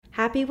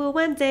Happy Woo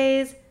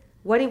Wednesdays!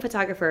 Wedding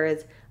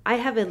photographers, I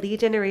have a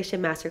lead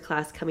generation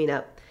masterclass coming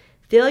up.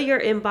 Fill your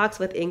inbox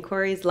with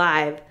inquiries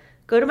live.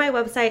 Go to my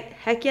website,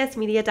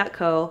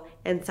 heckyesmedia.co,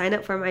 and sign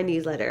up for my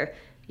newsletter.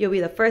 You'll be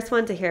the first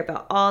one to hear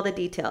about all the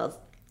details.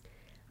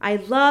 I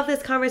love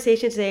this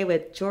conversation today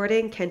with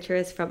Jordan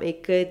Kentris from A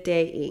Good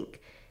Day Inc.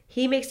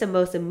 He makes the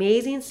most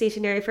amazing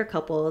stationery for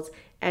couples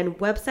and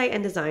website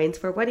and designs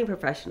for wedding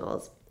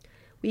professionals.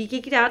 We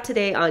geeked out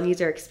today on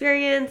user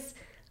experience,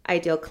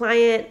 ideal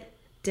client,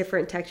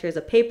 different textures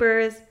of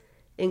papers,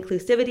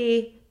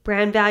 inclusivity,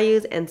 brand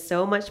values, and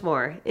so much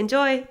more.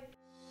 Enjoy!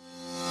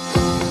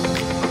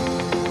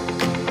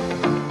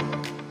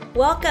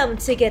 Welcome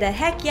to Get a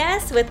Heck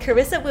Yes with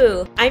Carissa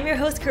Wu. I'm your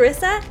host,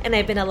 Carissa, and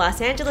I've been a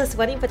Los Angeles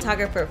wedding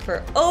photographer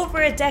for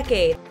over a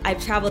decade.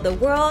 I've traveled the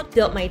world,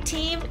 built my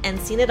team, and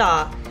seen it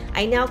all.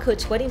 I now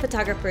coach wedding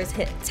photographers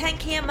hit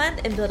 10K a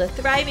month and build a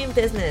thriving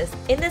business.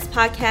 In this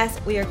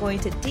podcast, we are going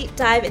to deep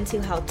dive into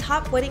how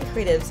top wedding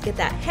creatives get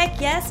that heck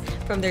yes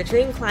from their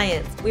dream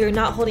clients. We are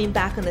not holding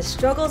back on the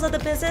struggles of the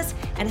business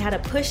and how to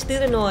push through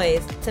the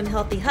noise. Some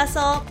healthy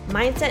hustle,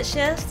 mindset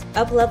shifts,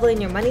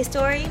 up-leveling your money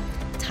story,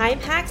 time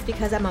hacks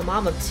because I'm a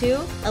mom of two,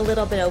 a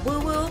little bit of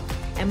woo-woo,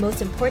 and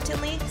most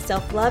importantly,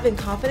 self-love and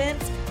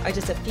confidence are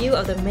just a few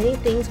of the many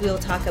things we will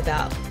talk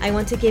about. I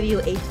want to give you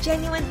a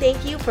genuine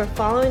thank you for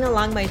following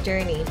along my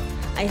journey.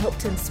 I hope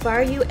to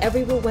inspire you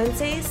every Woo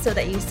Wednesdays so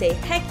that you say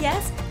heck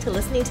yes to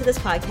listening to this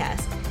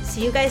podcast.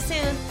 See you guys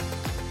soon.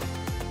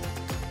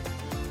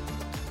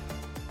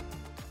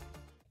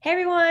 Hey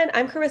everyone,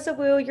 I'm Carissa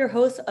Wu, your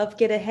host of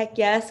Get a Heck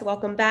Yes.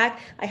 Welcome back.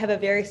 I have a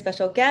very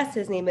special guest.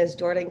 His name is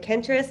Jordan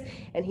Kentris,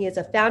 and he is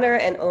a founder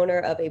and owner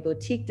of a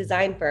boutique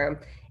design firm,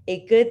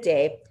 A Good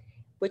Day,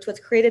 which was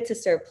created to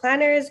serve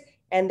planners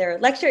and their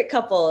lecturate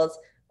couples,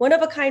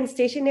 one-of-a-kind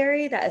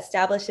stationery that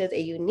establishes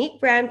a unique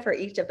brand for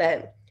each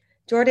event.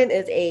 Jordan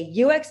is a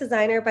UX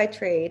designer by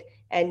trade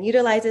and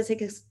utilizes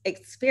his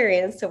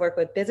experience to work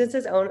with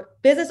business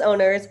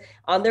owners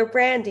on their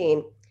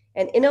branding.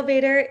 An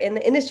innovator in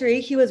the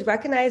industry, he was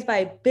recognized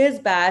by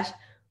BizBash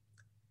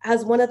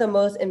as one of the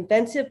most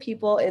inventive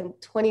people in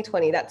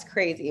 2020. That's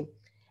crazy.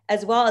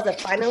 As well as a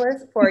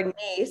finalist for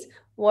NACE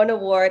One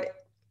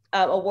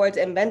Awards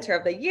Inventor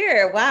of the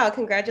Year. Wow,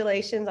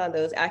 congratulations on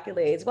those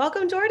accolades.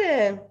 Welcome,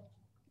 Jordan.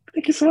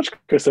 Thank you so much,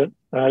 Kristen.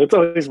 It's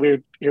always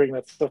weird hearing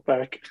that stuff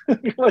back.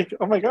 You're like,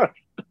 oh my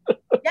gosh.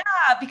 Yeah,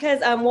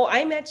 because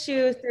I met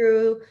you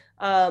through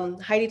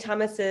Heidi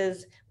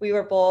Thomas's. We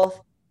were both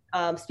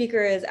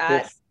speakers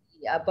at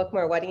the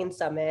Bookmore Wedding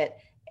Summit,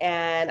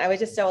 and I was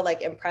just so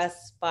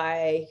impressed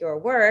by your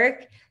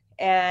work.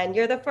 And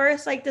you're the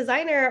first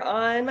designer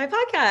on my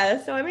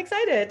podcast, so I'm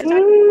excited to talk to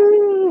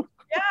you.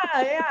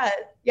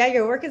 Yeah,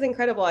 your work is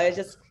incredible. I was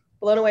just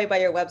blown away by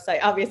your website.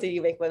 Obviously,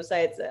 you make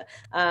websites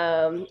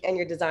and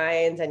your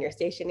designs and your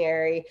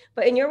stationery.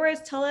 But in your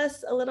words, tell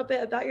us a little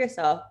bit about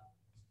yourself.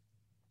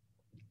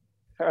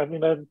 I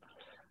mean,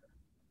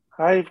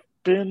 I've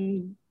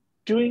been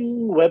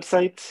doing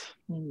websites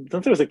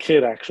since I was a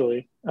kid,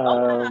 actually.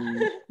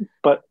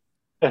 But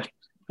I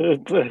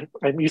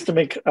used to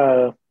make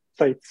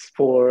sites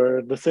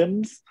for The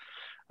Sims.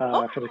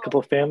 I had a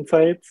couple of fan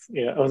sites.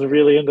 Yeah, I was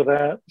really into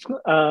that.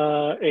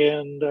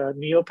 And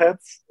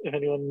Neopets, if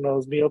anyone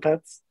knows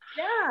Neopets.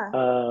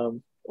 Yeah.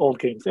 Old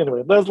games.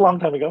 Anyway, that was a long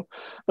time ago.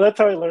 But that's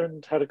how I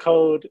learned how to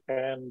code.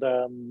 And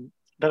then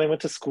I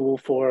went to school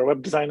for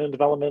web design and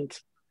development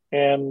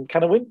and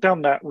kind of went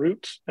down that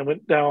route and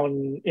went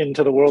down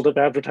into the world of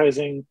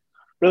advertising,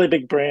 really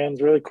big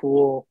brands, really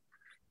cool,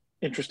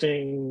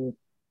 interesting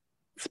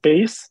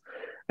space.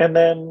 And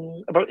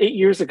then about 8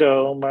 years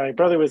ago, my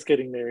brother was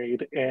getting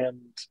married and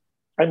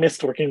I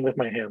missed working with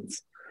my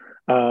hands.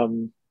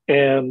 And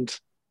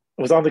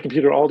I was on the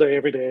computer all day,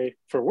 every day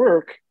for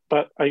work,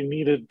 but I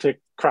needed to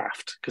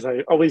craft because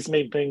I always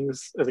made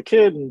things as a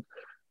kid and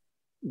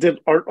did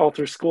art all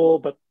through school,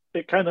 but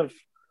it kind of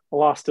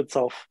lost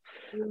itself.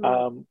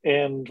 And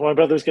when my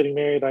brother was getting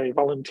married, I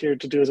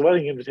volunteered to do his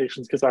wedding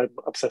invitations because I'm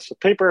obsessed with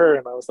paper.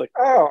 And I was like,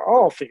 oh,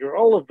 I'll figure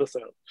all of this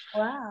out.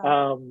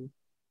 Wow.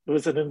 It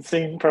was an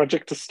insane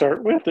project to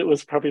start with. It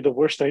was probably the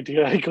worst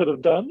idea I could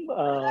have done.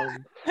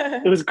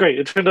 It was great.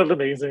 It turned out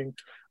amazing.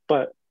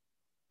 But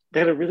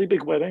they had a really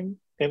big wedding.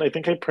 And I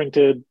think I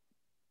printed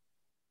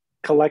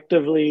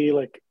collectively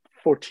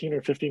 14 or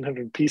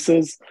 1,500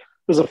 pieces. It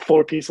was a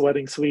 4-piece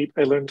wedding suite.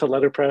 I learned to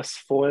letterpress,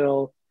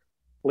 foil,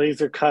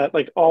 laser cut,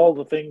 all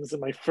the things in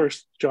my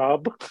first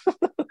job,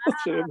 which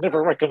I would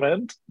never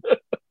recommend.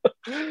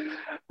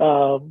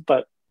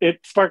 But it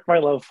sparked my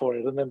love for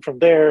it. And then from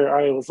there,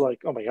 I was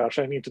like, oh my gosh,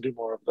 I need to do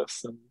more of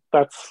this. And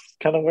that's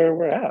kind of where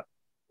we're at.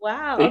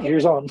 Wow. 8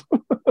 years on.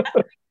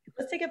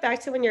 Let's take it back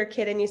to when you were a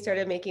kid and you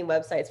started making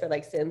websites for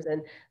Sims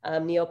and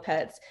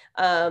Neopets.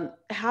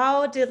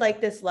 How did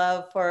this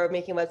love for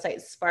making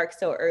websites spark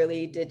so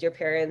early? Did your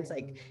parents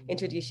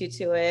introduce you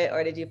to it,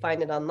 or did you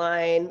find it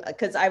online?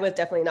 Because I was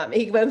definitely not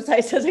making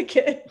websites as a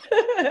kid.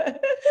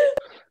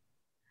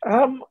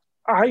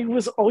 I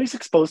was always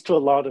exposed to a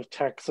lot of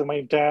tech. So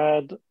my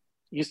dad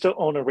used to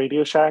own a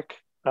Radio Shack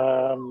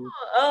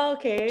Oh,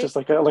 okay. just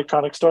like an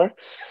electronics store,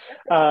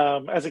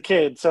 as a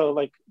kid. So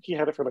like he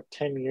had it for like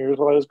 10 years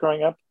while I was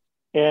growing up.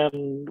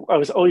 And I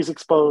was always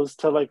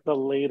exposed to like the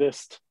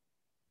latest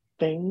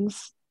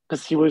things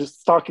because he was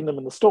stocking them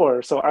in the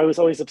store. So I was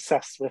always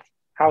obsessed with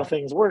how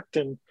things worked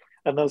and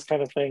those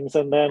kind of things.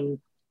 And then,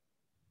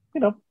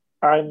 you know,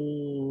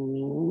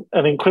 I'm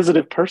an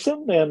inquisitive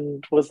person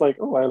and was like,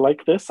 oh, I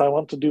like this. I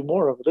want to do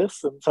more of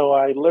this. And so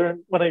I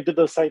learned when I did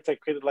those sites, I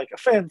created like a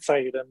fan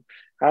site and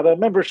had a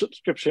membership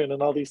subscription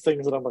and all these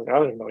things. And I'm like, I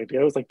have no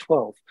idea. I was like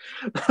 12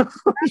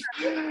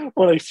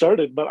 when I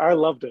started, but I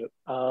loved it.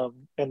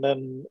 And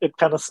then it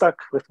kind of stuck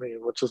with me,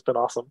 which has been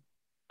awesome.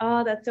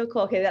 Oh, that's so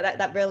cool. Okay,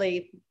 that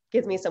really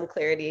gives me some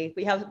clarity.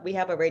 We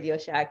have a Radio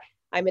Shack.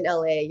 I'm in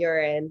LA,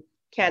 you're in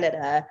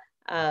Canada.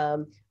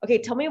 Okay,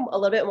 tell me a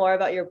little bit more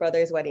about your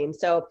brother's wedding.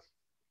 So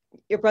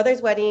your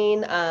brother's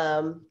wedding,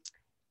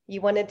 you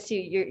wanted to,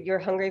 you're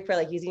hungry for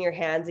like using your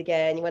hands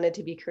again. You wanted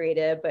to be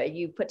creative, but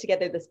you put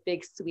together this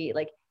big suite.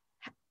 Like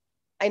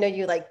I know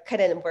you like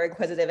kind of were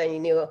inquisitive and you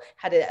knew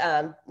how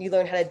to, you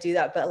learned how to do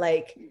that, but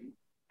like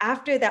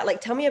after that,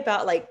 like tell me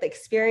about like the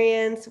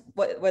experience,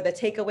 what were the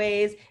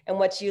takeaways and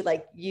what you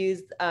like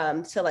used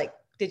to like,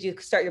 did you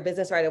start your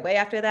business right away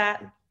after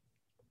that?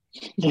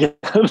 Yeah,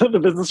 the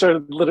business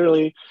started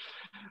literally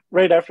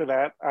right after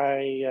that.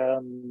 I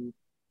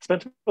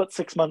spent about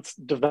 6 months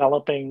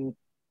developing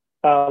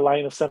a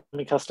line of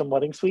semi-custom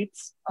wedding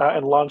suites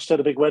and launched at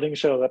a big wedding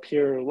show up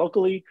here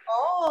locally.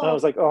 And I Oh,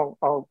 was like, oh,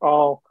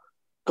 I'll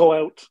go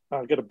out,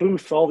 get a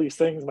booth, all these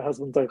things. My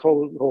husband's like,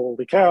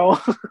 holy cow.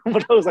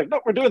 But I was like, no,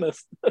 we're doing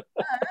this.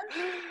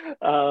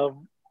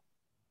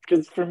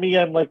 Because for me,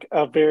 I'm like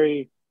a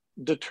very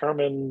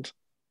determined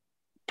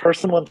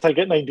person once I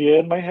get an idea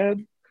in my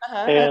head. uh-huh.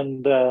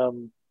 And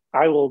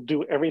I will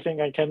do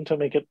everything I can to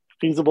make it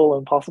feasible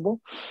and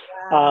possible,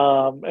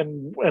 Wow.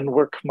 and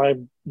work my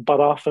butt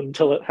off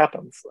until it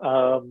happens.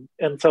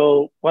 And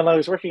so when I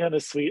was working on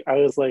this suite, I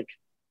was like,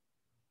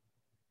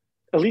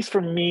 at least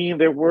for me,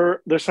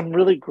 there's some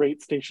really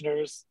great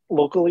stationers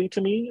locally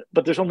to me,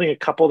 but there's only a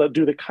couple that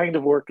do the kind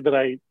of work that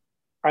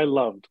I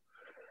loved.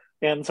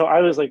 And so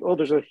I was like, oh,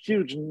 there's a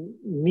huge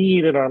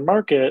need in our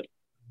market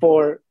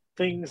for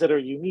things that are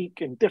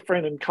unique and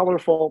different and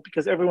colorful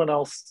because everyone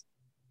else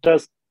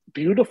does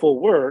beautiful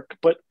work,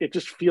 but it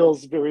just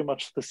feels very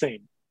much the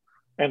same.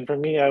 And for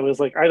me, I was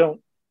like, I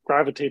don't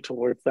gravitate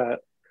towards that.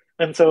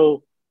 And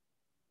so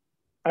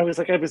I was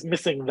like, I was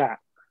missing that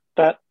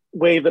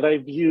way that I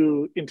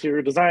view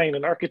interior design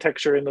and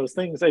architecture and those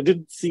things. I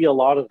didn't see a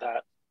lot of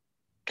that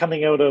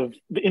coming out of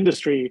the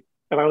industry.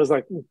 And I was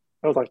like,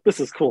 this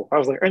is cool. I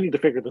was like, I need to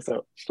figure this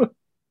out.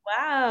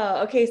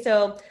 Wow. Okay,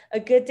 so A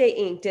Good Day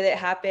Inc. Did it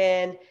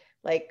happen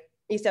like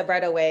you said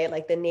right away,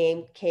 like the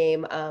name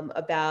came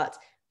about,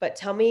 but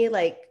tell me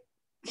like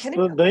kind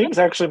of The name's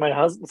actually my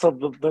husband. So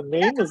the yeah,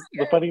 name tell is me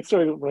the funny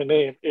story with my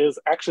name is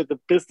actually the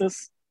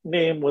business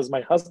name was my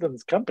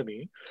husband's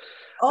company.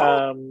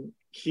 Oh,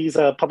 He's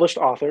a published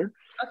author,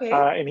 okay.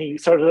 and he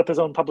started up his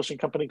own publishing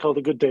company called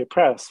The Good Day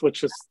Press,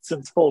 which has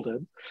since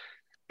folded.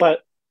 But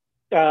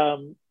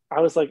I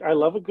was like, I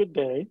love a good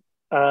day.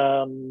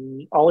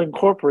 I'll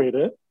incorporate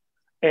it,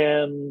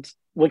 and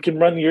we can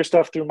run your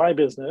stuff through my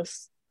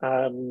business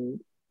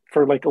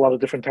for like a lot of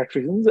different tax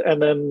reasons.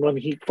 And then when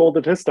he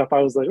folded his stuff,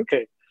 I was like,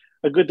 okay,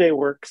 a good day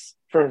works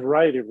for a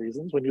variety of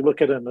reasons. When you look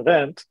at an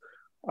event,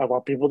 I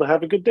want people to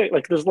have a good day.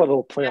 Like there's a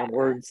little play on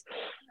words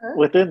Huh?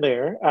 within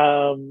there.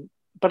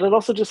 But it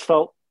also just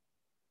felt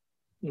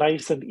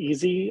nice and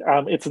easy.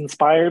 It's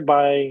inspired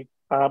by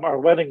our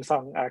wedding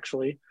song,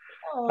 actually,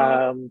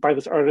 Oh, by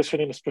this artist. Her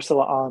name is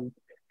Priscilla On,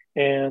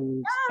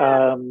 and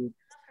yeah,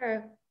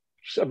 her.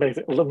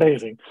 amazing,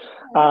 amazing.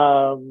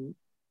 Um,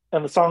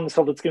 and the song is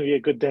called "It's Going to Be a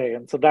Good Day,"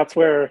 and so that's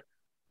where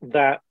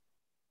that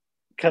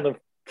kind of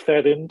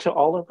fed into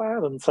all of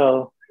that, and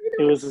so You it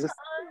know was Priscilla. just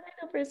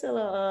I know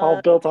Priscilla.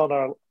 all built on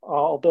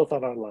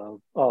our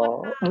love.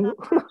 Wow. Oh, I never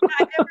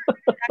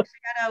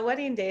actually got a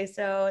wedding day,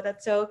 so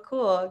that's so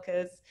cool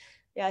because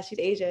yeah, she's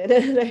Asian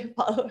and I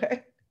follow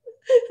her.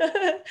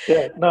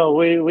 yeah, no,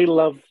 we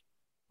love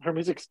her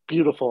music's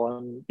beautiful,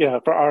 and yeah,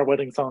 for our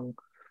wedding song,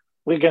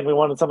 we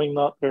wanted something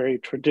not very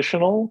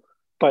traditional,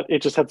 but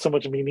it just had so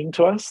much meaning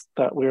to us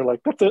that we were like,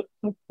 that's it,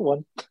 that's the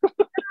one. I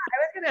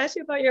was gonna ask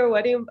you about your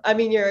wedding, I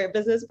mean your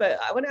business, but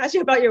I want to ask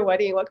you about your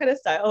wedding. What kind of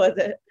style was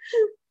it?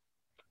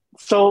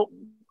 So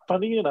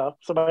funny enough,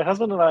 so my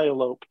husband and I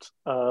eloped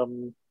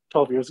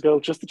 12 years ago,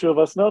 just the two of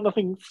us. No,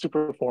 nothing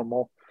super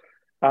formal.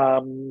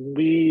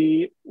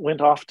 We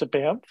went off to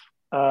Banff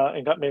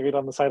and got married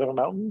on the side of a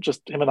mountain,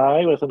 just him and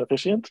I with an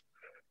officiant,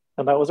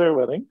 and that was our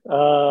wedding.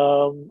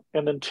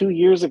 And then 2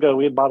 years ago,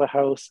 we had bought a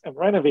house and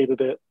renovated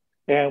it,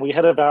 and we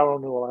had a vow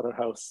renewal at our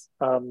house,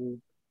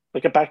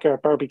 like a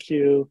backyard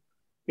barbecue.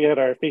 We had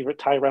our favorite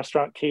Thai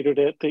restaurant catered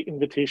it. The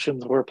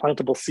invitations were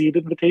plantable seed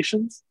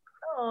invitations,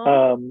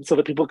 Oh, so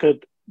that people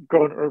could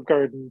grow an herb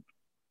garden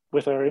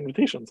with our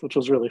invitations, which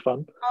was really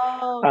fun.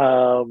 oh,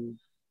 Um,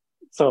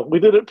 so we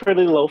did it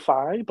pretty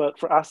lo-fi, but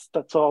for us,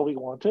 that's all we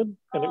wanted,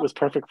 and it oh, was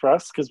perfect for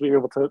us because we were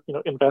able to,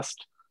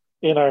 invest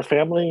in our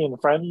family and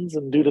friends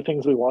and do the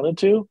things we wanted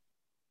to.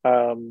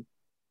 Um,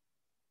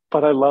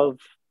 but I love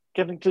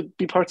getting to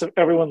be parts of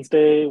everyone's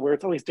day where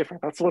it's always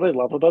different. That's what I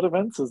love about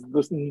events is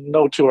there's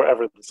no two are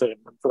ever the same.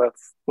 And so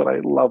that's what I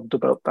loved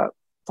about that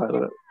side Yeah,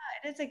 of it.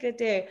 it is a good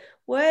day.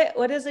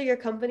 What does your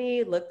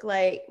company look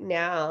like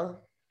now?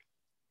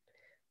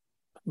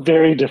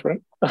 Very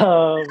different.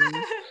 I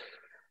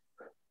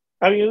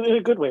mean, in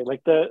a good way.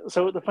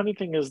 So the funny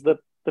thing is that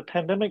the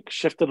pandemic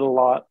shifted a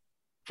lot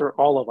for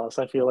all of us,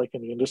 I feel like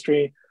in the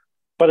industry.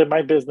 But in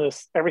my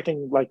business,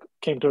 everything like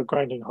came to a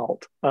grinding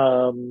halt.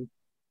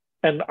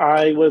 And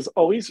I was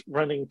always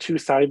running two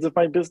sides of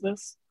my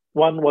business.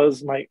 One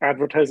was my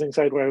advertising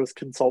side where I was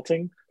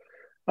consulting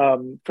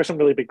for some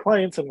really big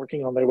clients and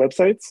working on their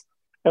websites.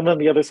 And then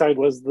the other side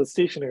was the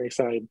stationery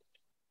side.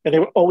 And they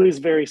were always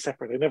very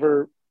separate. I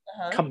never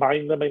Uh-huh.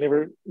 combined them.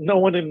 No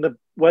one in the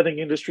wedding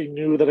industry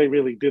knew that I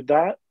really did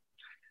that.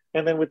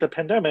 And then with the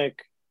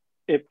pandemic,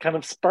 it kind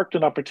of sparked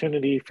an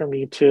opportunity for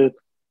me to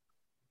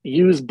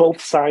use both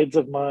sides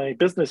of my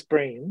business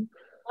brain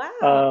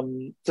Wow.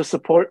 to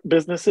support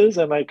businesses.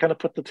 And I kind of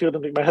put the two of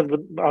them. My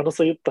husband,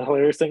 honestly, the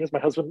hilarious thing is my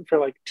husband for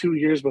like 2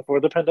 years before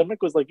the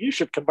pandemic was like, you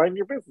should combine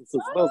your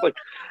businesses. And I was like,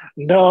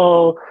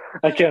 no,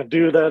 I can't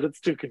do that. It's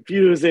too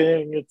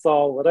confusing. It's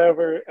all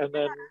whatever. And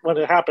then when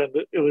it happened,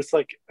 it was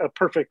like a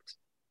perfect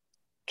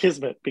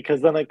kismet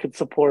because then I could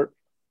support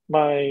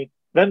my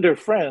vendor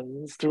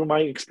friends through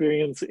my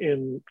experience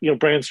in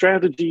brand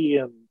strategy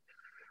and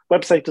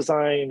website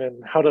design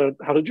and how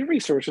to do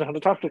research and how to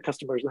talk to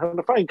customers and how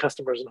to find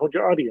customers and hold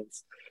your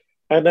audience.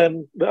 And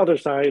then the other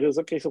side is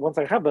okay. So once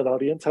I have that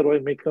audience, how do I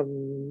make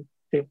them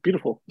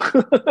beautiful?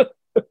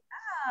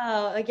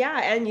 Oh, like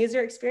yeah, and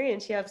user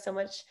experience. You have so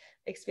much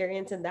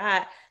experience in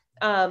that.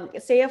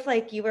 Say if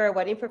like you were a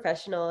wedding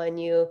professional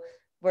and you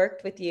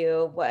worked with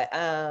you, what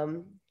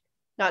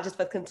not just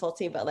with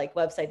consulting, but like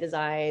website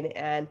design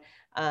and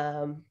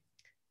um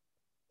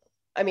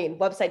I mean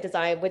website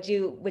design, would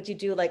you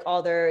do like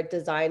all their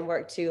design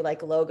work too,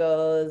 like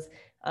logos,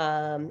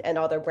 and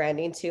all their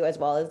branding too, as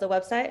well as the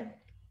website?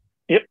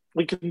 Yep,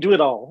 we can do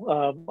it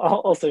all.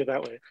 I'll say it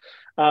that way.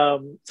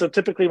 So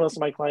typically, most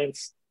of my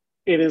clients,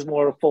 it is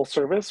more full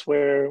service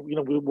where we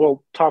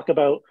will talk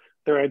about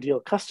their ideal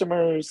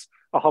customers.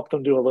 I'll help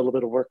them do a little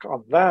bit of work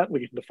on that.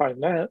 We can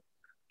define that.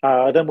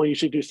 Then we'll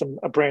usually do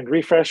a brand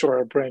refresh or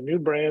a brand new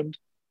brand,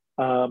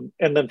 and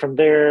then from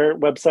there,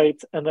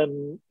 websites, and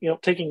then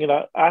taking it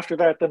out after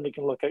that. Then we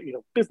can look at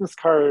business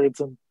cards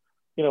and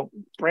you know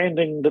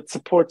branding that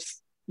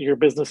supports your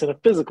business in a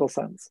physical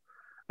sense.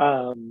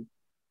 Um,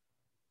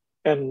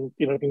 and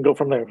you can go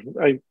from there.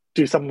 I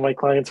do Some of my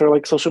clients are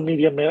like social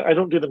media I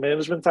don't do the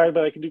management side,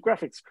 but I can do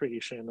graphics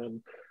creation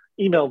and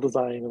email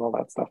design and all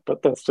that stuff.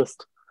 But that's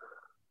just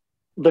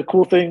the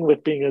cool thing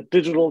with being a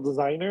digital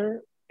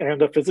designer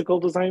and a physical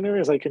designer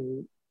is I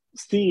can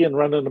see and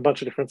run in a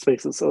bunch of different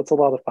spaces. So it's a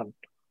lot of fun.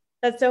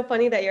 That's so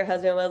funny that your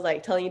husband was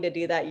like telling you to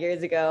do that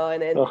years ago,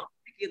 and then Oh,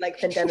 you like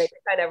pandemic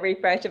kind of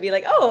refresh and be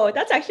like, oh,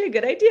 that's actually a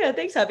good idea.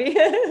 Thanks, hubby.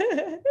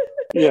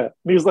 yeah. And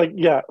he was like,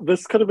 yeah,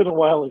 this could have been a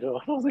while ago.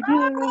 And I was like,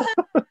 yeah.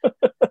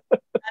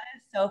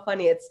 So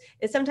funny. It's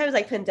sometimes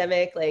like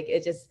pandemic, like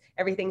it just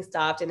everything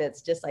stopped and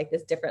it's just like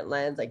this different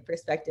lens, like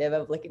perspective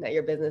of looking at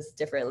your business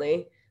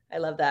differently. I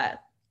love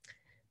that.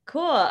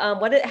 Cool.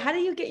 How do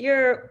you get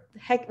your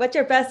what's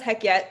your best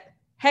heck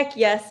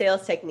yes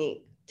sales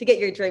technique to get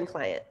your dream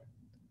client?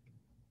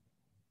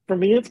 For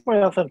me, it's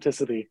my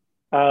authenticity.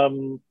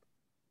 Um,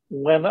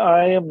 when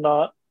I am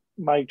not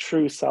my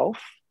true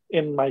self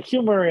in my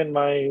humor, in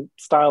my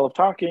style of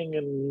talking,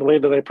 and the way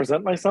that I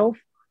present myself,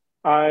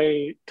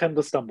 I tend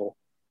to stumble.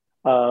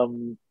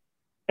 Um,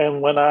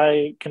 and when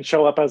I can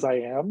show up as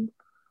I am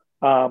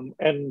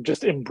and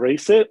just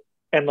embrace it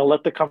and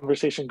let the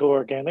conversation go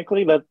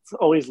organically, that's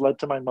always led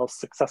to my most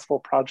successful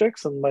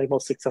projects and my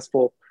most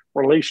successful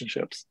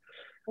relationships.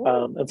 Ooh,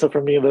 And so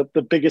for me,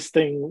 the biggest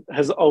thing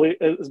has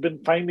been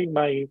finding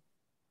my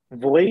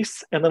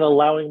voice and then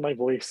allowing my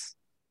voice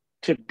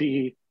to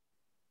be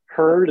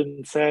heard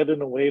and said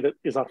in a way that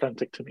is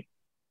authentic to me.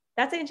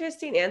 that's an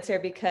interesting answer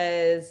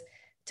because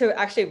to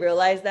actually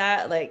realize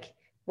that, like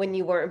when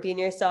you weren't being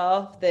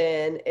yourself,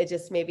 then it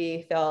just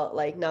maybe felt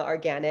like not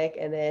organic,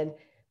 and then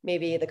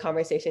maybe the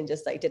conversation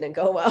just like didn't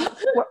go well.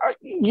 Well,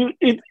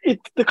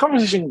 the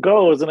conversation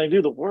goes, and I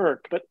do the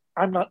work, but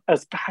I'm not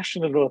as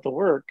passionate about the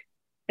work,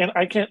 and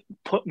I can't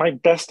put my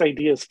best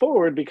ideas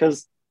forward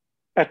because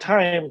at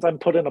times I'm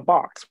put in a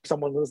box.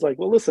 Someone is like,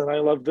 "Well, listen, I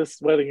love this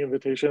wedding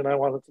invitation. I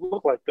want it to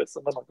look like this,"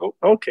 and I'm like, "Oh,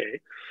 okay."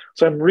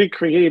 So I'm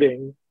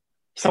recreating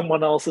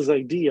someone else's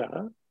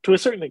idea to a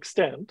certain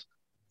extent.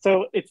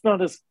 So it's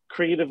not as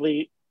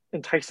creatively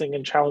enticing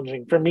and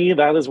challenging for me.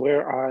 That is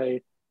where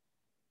I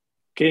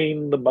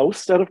gain the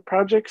most out of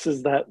projects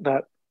is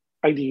that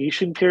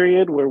ideation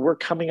period where we're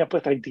coming up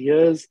with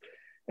ideas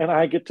and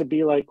I get to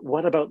be like,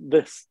 what about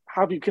this?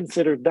 How have you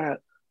considered that?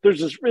 There's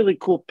this really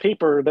cool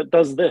paper that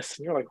does this.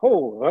 And you're like,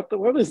 oh,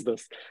 what is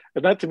this?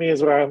 And that to me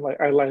is where I'm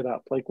like, I light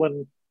up. Like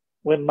when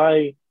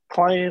my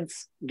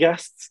clients,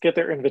 guests get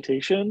their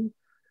invitation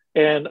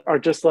and are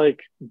just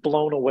like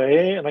blown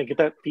away, and I get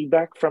that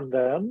feedback from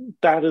them,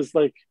 that is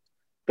like,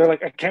 they're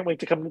like, I can't wait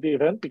to come to the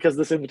event because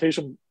this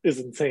invitation is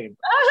insane.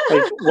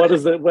 Like, what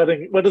is the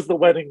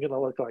wedding gonna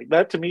look like?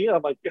 That to me,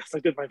 I'm like, yes, I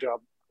did my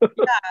job.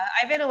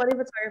 I've been a wedding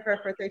photographer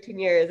for 13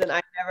 years and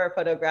I've never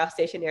photographed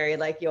stationery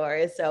like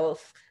yours. So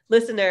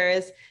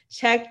listeners,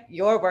 check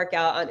your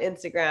workout on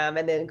Instagram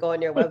and then go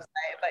on your website.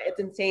 But it's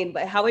insane.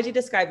 But how would you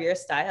describe your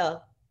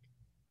style?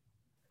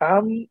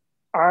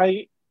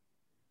 I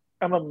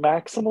am a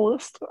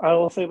maximalist, I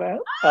will say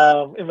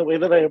that, in the way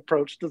that I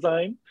approach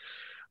design.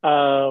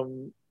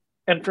 Um,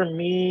 and for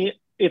me,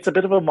 it's a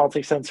bit of a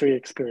multi-sensory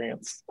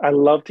experience. I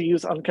love to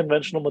use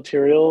unconventional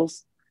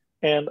materials,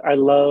 and I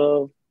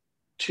love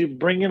to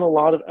bring in a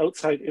lot of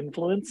outside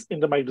influence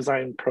into my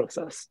design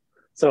process.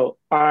 So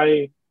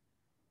I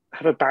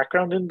have a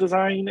background in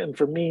design, and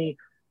for me,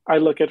 I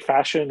look at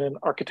fashion and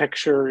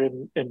architecture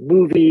and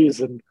movies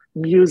and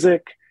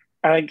music,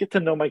 and I get to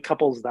know my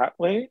couples that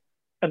way.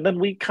 And then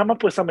we come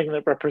up with something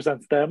that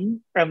represents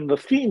them and the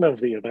theme of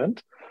the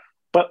event.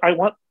 But I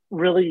want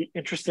really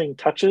interesting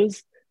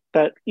touches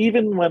that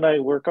even when I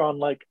work on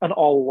like an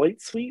all white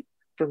suite,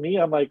 for me,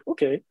 I'm like,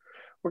 okay,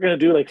 we're going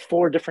to do like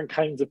four different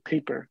kinds of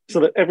paper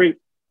so that every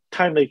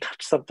time they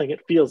touch something,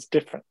 it feels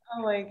different.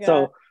 Oh my God.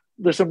 So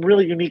there's some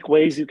really unique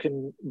ways you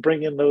can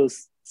bring in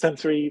those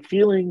sensory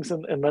feelings,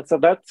 and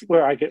that's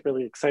where I get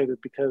really excited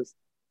because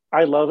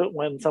I love it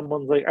when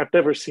someone's like, I've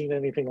never seen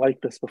anything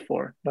like this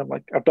before. And I'm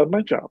like, I've done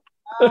my job.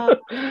 Oh,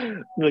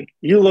 Like,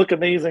 you look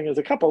amazing as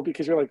a couple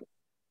because you're like,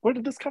 where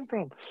did this come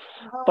from?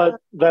 But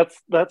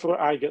that's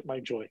where I get my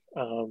joy.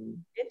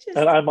 And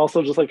interesting. I'm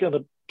also just like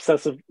an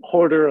obsessive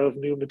hoarder of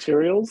new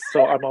materials.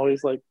 So I'm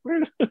always like,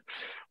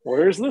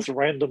 where's this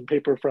random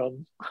paper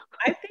from?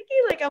 I'm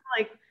thinking like I'm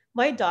like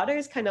my daughter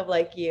is kind of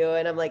like you,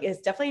 and I'm like it's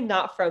definitely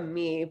not from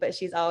me, but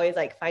she's always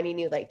like finding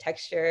new like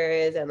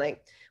textures and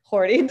like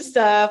hoarding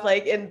stuff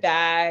like in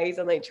bags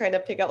and like trying to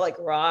pick up like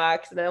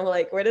rocks. And I'm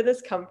like, where did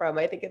this come from?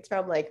 I think it's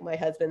from like my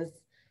husband's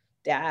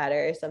dad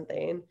or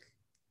something.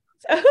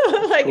 So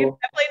That's like it's cool.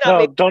 definitely not No,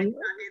 me don't.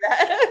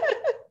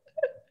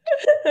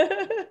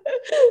 that.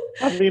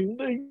 I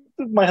mean,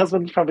 my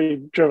husband's probably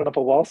driven up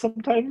a wall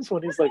sometimes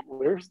when he's like,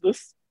 where's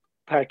this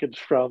package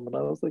from? And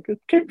I was like,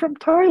 it came from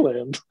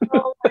Thailand.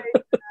 Oh my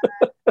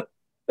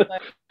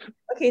God.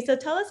 Okay, so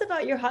tell us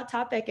about your hot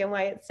topic and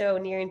why it's so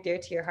near and dear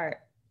to your heart.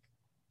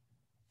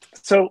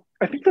 So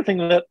I think the thing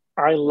that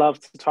I love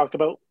to talk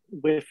about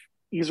with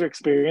user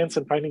experience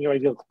and finding your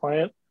ideal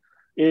client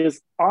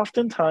is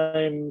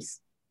oftentimes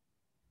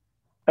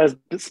as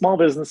small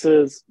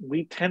businesses,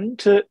 we tend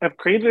to have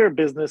created our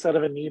business out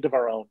of a need of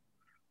our own.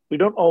 We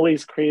don't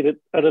always create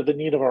it out of the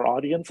need of our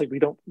audience. Like, we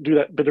don't do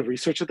that bit of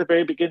research at the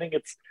very beginning.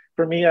 It's,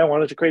 for me, I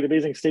wanted to create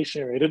amazing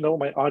stationery. I didn't know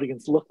what my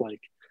audience looked like.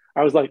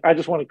 I was like, I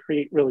just want to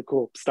create really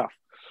cool stuff.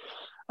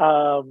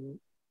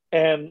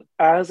 And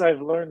as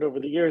I've learned over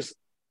the years,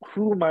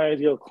 who my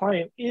ideal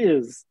client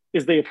is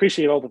they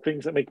appreciate all the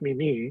things that make me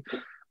me,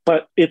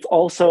 but it's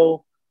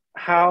also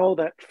how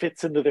that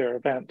fits into their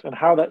event and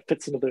how that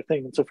fits into their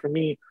thing. And so for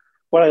me,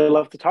 what I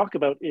love to talk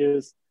about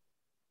is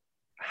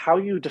how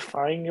you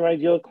define your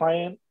ideal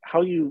client,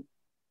 how you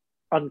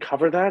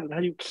uncover that, and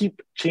how you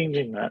keep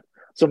changing that.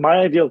 So my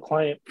ideal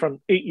client from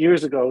 8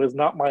 years ago is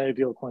not my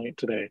ideal client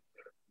today.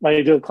 My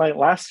ideal client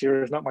last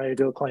year is not my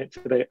ideal client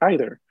today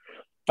either,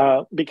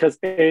 because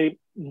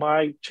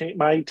my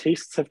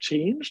tastes have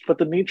changed, but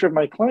the nature of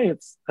my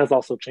clients has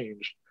also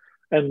changed,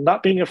 and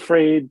not being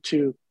afraid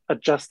to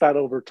adjust that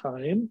over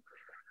time,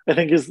 I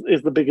think is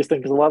the biggest thing,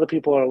 because a lot of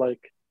people are like,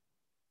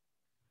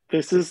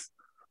 this is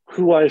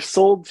who I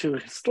sold to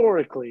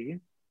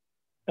historically,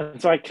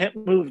 and so I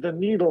can't move the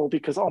needle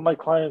because all my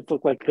clients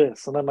look like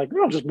this. And I'm like,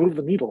 no, just move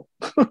the needle.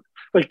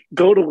 Like,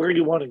 go to where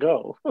you want to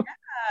go.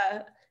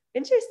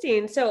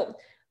 Interesting. So,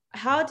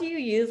 how do you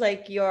use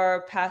like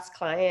your past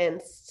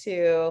clients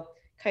to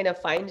kind of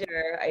find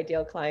your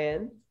ideal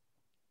client?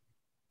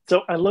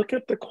 So I look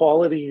at the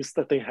qualities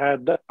that they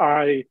had that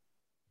I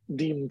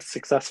deemed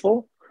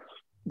successful.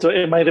 So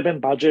it might have been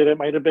budget, it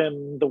might have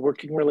been the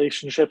working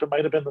relationship, it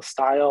might have been the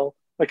style.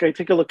 Like, I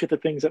take a look at the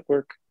things that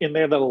work in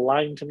there that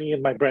align to me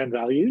and my brand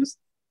values.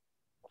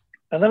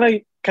 And then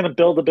I kind of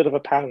build a bit of a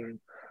pattern.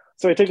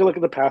 So I take a look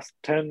at the past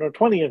 10 or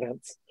 20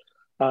 events,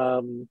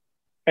 um,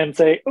 and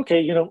say,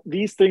 okay,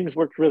 these things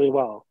worked really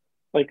well.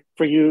 Like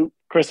for you,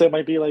 Chris, it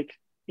might be like,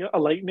 a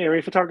light and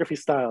airy photography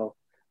style.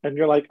 And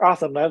you're like,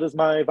 awesome, that is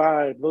my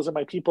vibe. Those are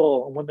my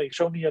people. And when they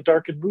show me a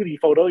dark and moody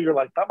photo, you're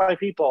like, not my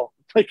people.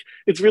 Like,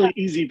 it's really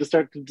easy to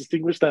start to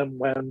distinguish them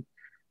when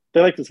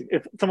they like this.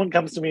 If someone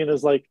comes to me and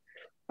is like,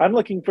 I'm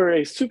looking for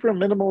a super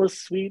minimalist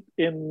suite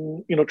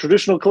in,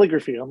 traditional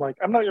calligraphy, I'm like,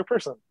 I'm not your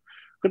person.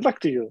 Good luck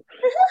to you.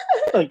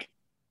 Like,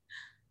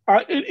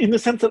 in the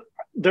sense that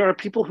there are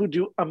people who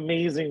do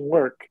amazing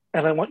work,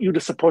 and I want you to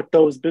support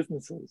those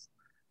businesses,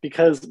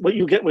 because what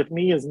you get with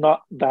me is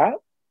not that.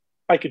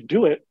 I could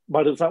do it,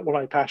 but it's not where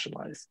my passion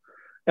lies.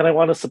 And I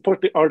want to support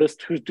the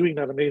artist who's doing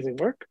that amazing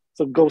work.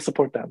 So go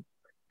support them.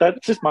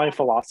 That's just my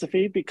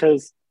philosophy,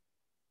 because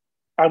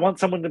I want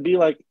someone to be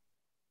like,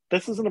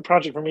 this isn't a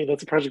project for me,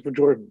 that's a project for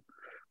Jordan.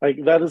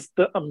 Like, that is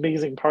the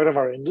amazing part of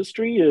our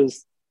industry,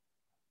 is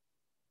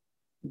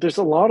there's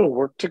a lot of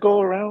work to go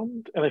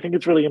around, and I think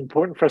it's really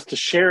important for us to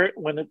share it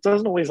when it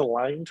doesn't always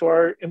align to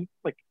our,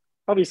 like,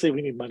 obviously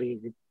we need money.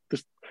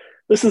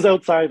 This is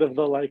outside of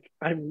the, like,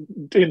 I'm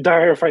in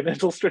dire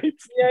financial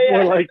straits.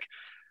 Or like,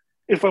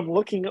 if I'm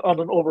looking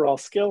on an overall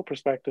scale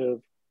perspective,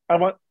 I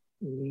want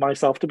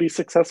myself to be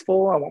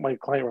successful. I want my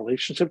client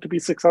relationship to be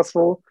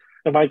successful.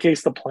 In my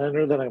case, the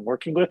planner that I'm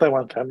working with, I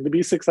want them to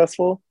be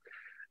successful.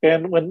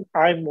 And when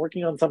I'm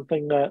working on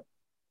something that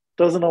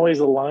doesn't always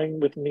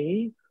align with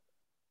me,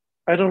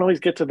 I don't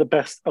always get to the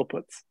best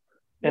outputs.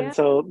 Yeah. And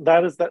so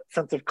that is that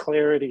sense of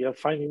clarity of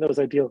finding those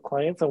ideal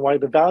clients and why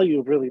the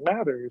value really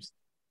matters,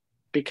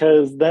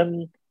 because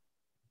then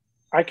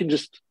I can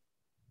just,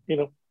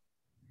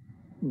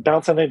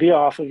 bounce an idea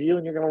off of you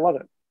and you're going to love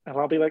it. And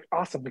I'll be like,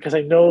 awesome, because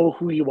I know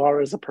who you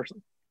are as a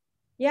person.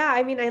 Yeah.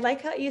 I mean, I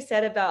like how you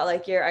said about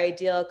like your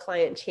ideal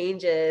client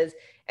changes,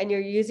 and you're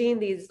using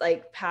these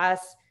like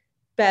past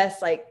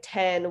best like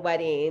 10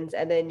 weddings,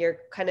 and then you're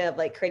kind of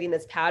like creating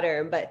this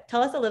pattern. But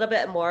tell us a little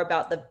bit more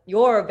about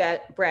your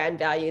brand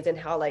values and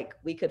how like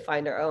we could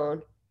find our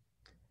own.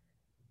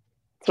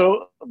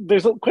 So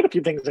there's quite a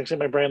few things actually in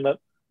my brand that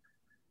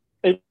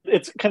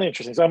it's kind of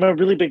interesting. So I'm a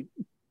really big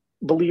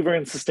believer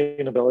in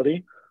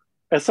sustainability.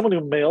 As someone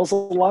who mails a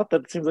lot,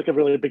 that seems like a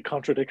really big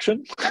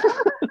contradiction.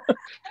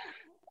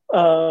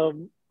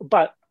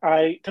 But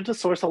I tend to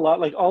source a lot.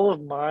 Like, all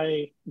of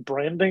my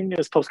branding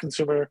is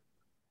post-consumer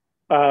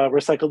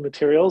recycled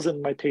materials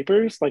in my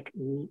papers. Like,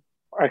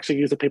 I actually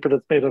use a paper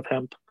that's made of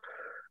hemp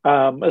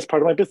as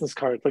part of my business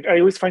cards. Like, I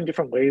always find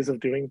different ways of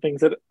doing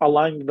things that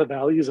align with the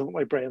values of what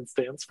my brand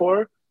stands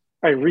for.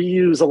 I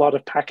reuse a lot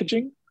of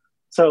packaging.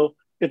 So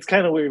it's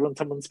kind of weird when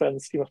someone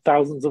spends,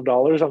 thousands of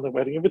dollars on their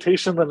wedding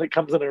invitation, then it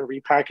comes in a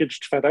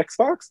repackaged FedEx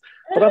box.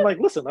 But I'm like,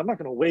 listen, I'm not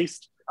going to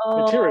waste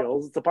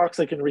materials. It's a box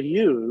I can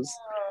reuse,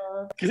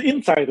 because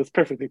inside is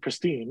perfectly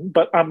pristine.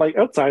 But I'm like,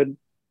 outside,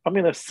 I'm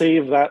going to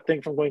save that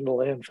thing from going to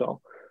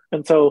landfill.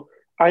 And so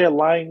I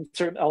align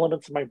certain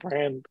elements of my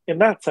brand in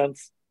that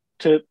sense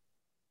to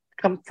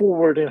come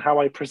forward in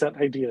how I present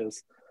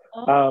ideas.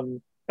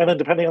 And then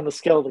depending on the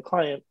scale of the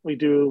client, we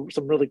do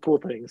some really cool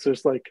things.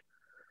 There's like,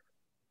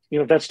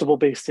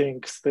 vegetable-based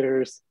inks.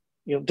 There's,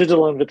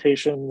 digital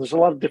invitations. There's a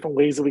lot of different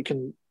ways that we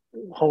can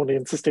hone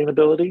in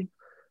sustainability.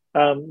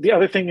 The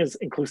other thing is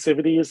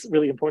inclusivity is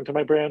really important to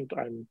my brand.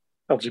 I'm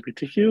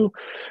LGBTQ.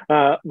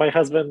 My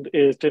husband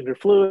is gender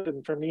fluid.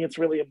 And for me, it's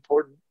really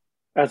important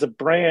as a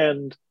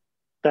brand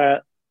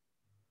that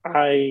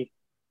I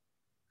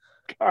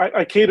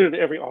cater to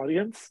every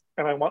audience,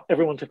 and I want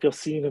everyone to feel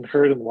seen and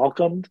heard and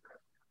welcomed.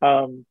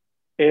 And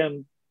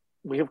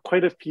we have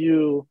quite a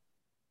few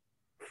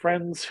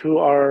friends who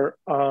are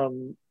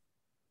on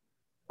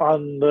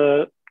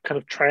the kind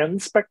of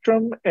trans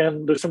spectrum,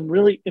 and there's some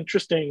really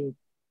interesting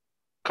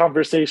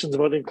conversations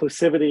about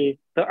inclusivity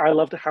that I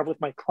love to have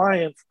with my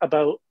clients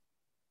about,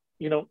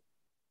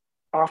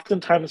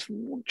 oftentimes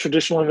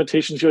traditional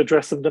invitations, you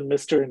address them to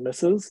Mr. and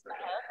Mrs.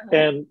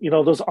 And,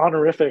 those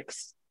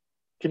honorifics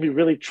can be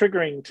really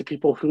triggering to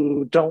people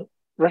who don't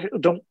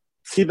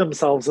see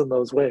themselves in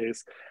those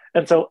ways.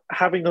 And so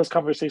having those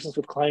conversations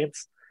with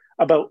clients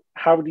about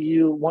how do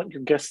you want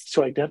your guests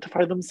to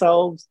identify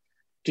themselves?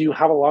 Do you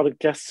have a lot of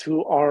guests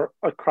who are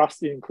across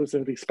the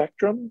inclusivity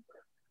spectrum?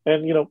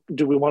 And,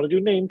 do we want to do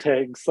name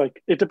tags?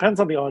 Like, it depends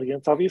on the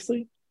audience,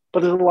 obviously,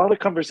 but there's a lot of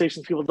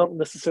conversations people don't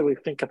necessarily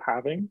think of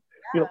having.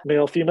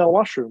 Male, female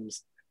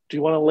washrooms. Do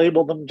you want to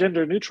label them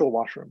gender neutral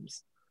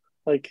washrooms?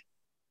 Like,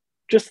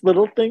 just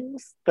little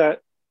things that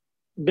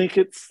make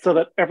it so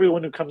that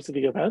everyone who comes to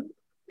the event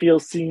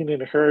feels seen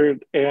and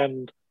heard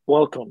and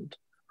welcomed.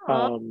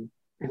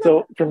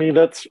 So for me,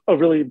 that's a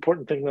really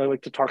important thing that I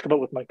like to talk about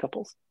with my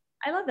couples.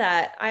 I love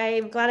that.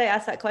 I'm glad I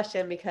asked that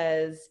question,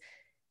 because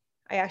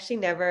I actually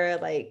never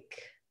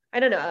I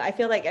don't know. I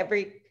feel like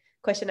every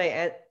question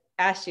I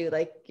ask you,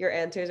 like, your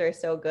answers are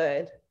so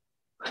good.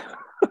 I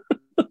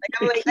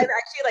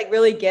actually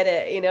really get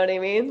it. You know what I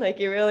mean? Like,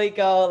 you really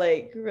go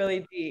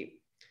really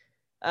deep.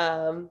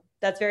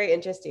 That's very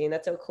interesting.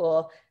 That's so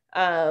cool.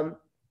 How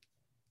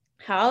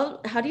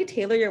do you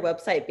tailor your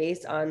website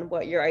based on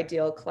what your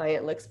ideal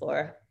client looks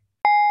for?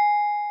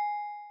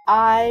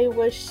 I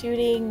was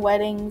shooting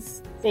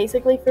weddings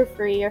basically for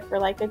free or for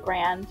like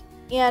 $1,000,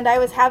 and I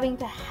was having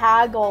to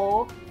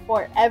haggle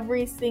for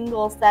every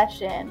single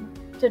session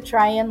to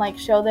try and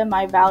show them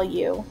my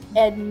value.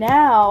 And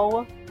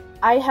now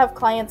I have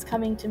clients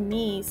coming to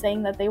me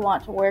saying that they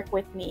want to work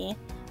with me,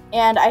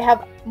 and I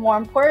have, more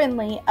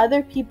importantly,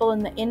 other people in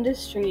the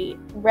industry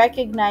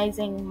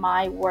recognizing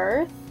my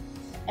worth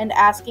and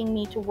asking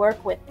me to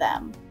work with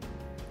them,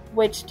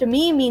 which to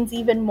me means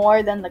even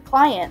more than the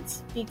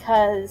clients,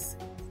 because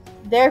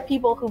they're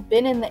people who've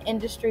been in the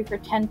industry for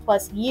 10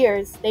 plus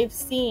years. They've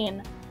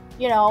seen,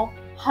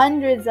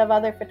 hundreds of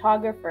other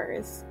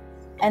photographers,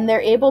 and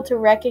they're able to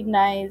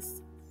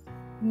recognize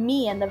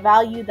me and the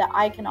value that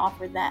I can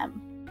offer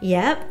them.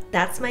 Yep,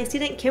 that's my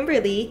student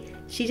Kimberly.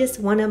 She's just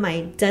one of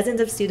my dozens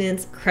of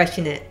students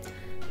crushing it.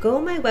 go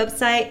on my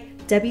website,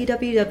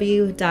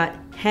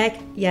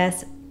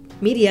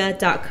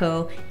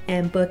 www.heckyesmedia.co,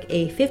 and book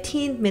a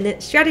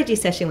 15-minute strategy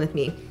session with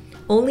me.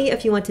 Only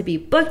if you want to be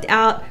booked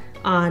out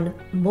on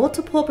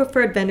multiple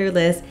preferred vendor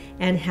lists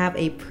and have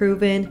a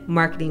proven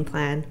marketing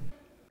plan.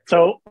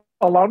 So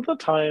a lot of the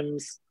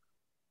times,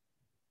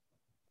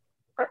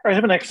 I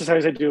have an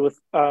exercise I do with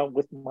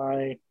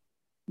the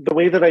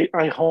way that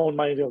I hone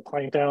my ideal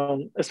client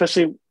down,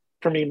 especially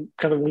for me,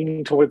 kind of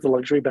leaning towards the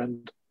luxury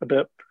bend a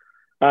bit,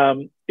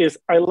 is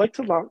I like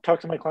to talk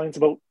to my clients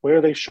about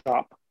where they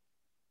shop,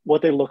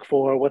 what they look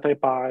for, what they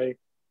buy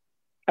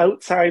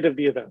outside of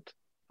the event.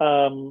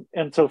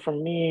 And so for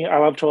me, I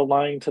love to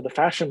align to the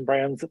fashion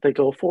brands that they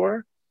go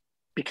for,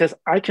 because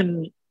I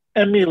can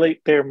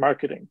emulate their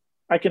marketing.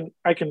 I can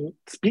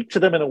speak to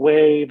them in a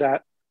way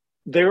that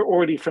they're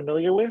already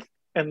familiar with,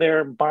 and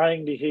their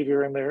buying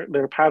behavior and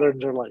their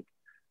patterns are like,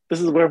 this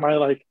is where my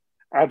like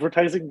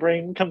advertising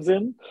brain comes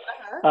in.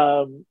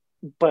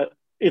 But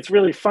it's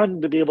really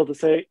fun to be able to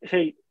say,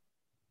 hey,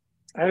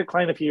 I had a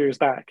client a few years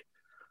back,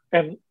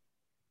 and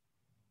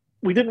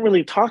we didn't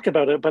really talk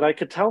about it, but I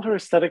could tell her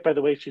aesthetic by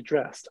the way she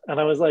dressed.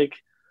 And I was like,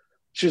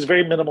 she was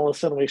very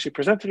minimalist in the way she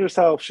presented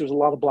herself. She was a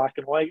lot of black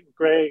and white and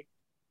gray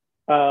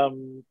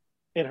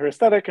in her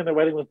aesthetic, and their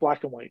wedding was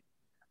black and white.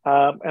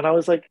 And I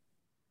was like,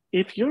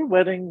 if your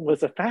wedding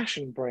was a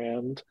fashion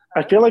brand,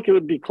 I feel like it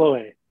would be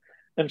Chloe.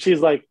 And she's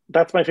like,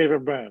 that's my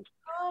favorite brand.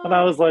 And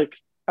I was like,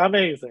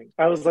 amazing.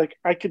 I was like,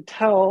 I could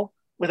tell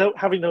without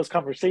having those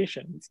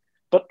conversations,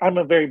 but I'm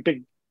a very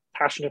big,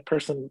 passionate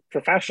person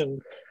for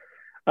fashion,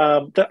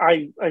 that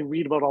I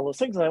read about all those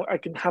things, and I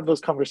can have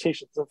those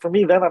conversations. And for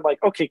me, then I'm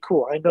like, okay,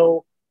 cool. I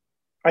know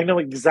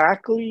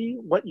exactly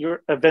what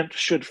your event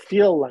should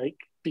feel like,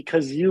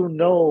 because you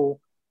know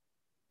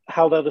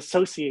how that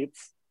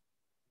associates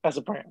as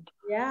a brand.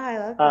 Yeah, I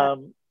love that.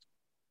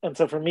 And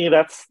so for me,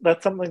 that's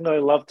something that I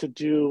love to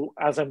do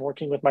as I'm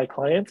working with my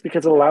clients,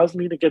 because it allows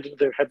me to get into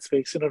their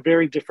headspace in a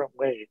very different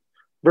way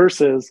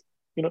versus,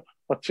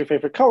 what's your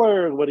favorite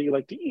color? What do you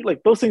like to eat?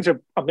 Like, those things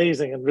are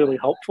amazing and really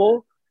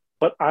helpful.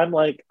 But I'm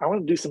like, I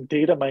want to do some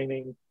data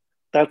mining.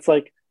 That's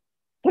like,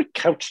 what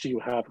couch do you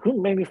have? Who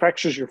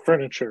manufactures your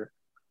furniture?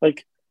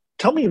 Like,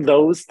 tell me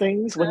those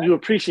things when you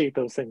appreciate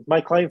those things.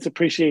 My clients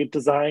appreciate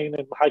design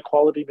and high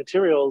quality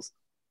materials.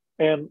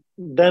 And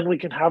then we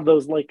can have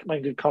those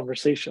like-minded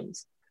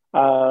conversations.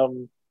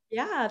 Then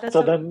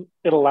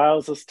it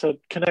allows us to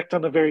connect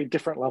on a very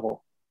different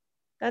level.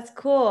 That's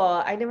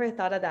cool. I never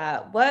thought of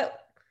that. What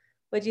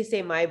would you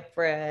say my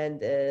brand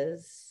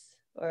is,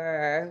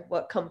 or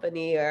what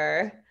company,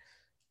 or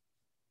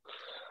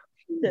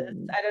I don't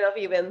know if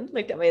you even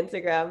looked at my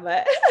Instagram,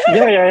 but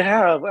yeah, I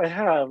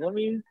have. Let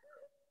me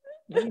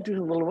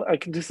do a little. I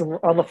can do some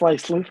on the fly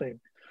sleuthing.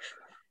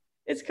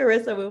 It's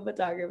Carissa Wu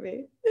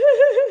Photography.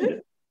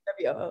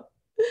 Yeah.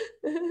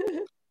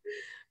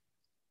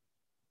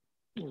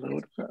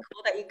 It's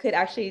cool that you could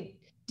actually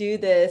do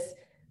this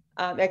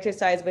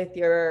exercise with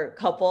your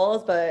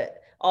couples,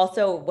 but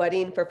also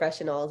wedding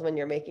professionals when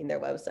you're making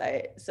their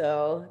website.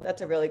 So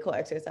that's a really cool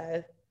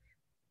exercise.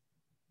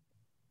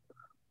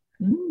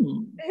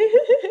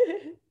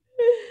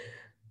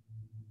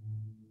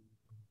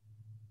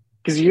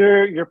 Because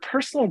your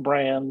personal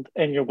brand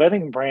and your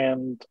wedding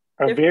brand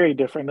are very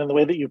different in the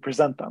way that you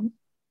present them.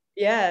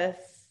 Yes.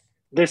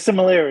 There's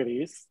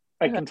similarities.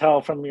 I can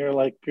tell from your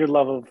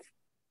love of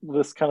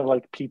this kind of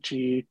like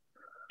peachy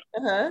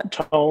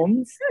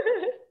tones.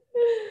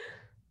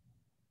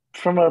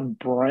 From a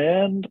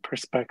brand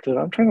perspective,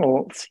 I'm trying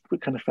to see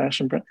what kind of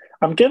fashion brand.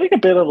 I'm getting a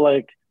bit of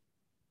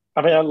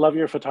I love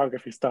your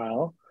photography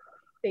style.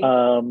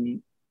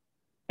 And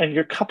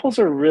your couples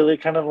are really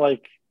kind of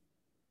like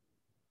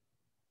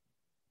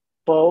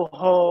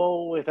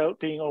boho without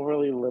being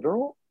overly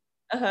literal.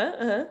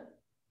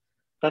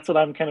 That's what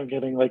I'm kind of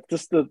getting. Like,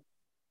 there's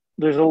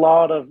a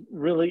lot of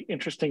really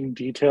interesting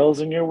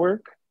details in your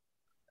work.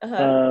 I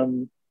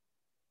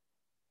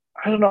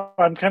don't know.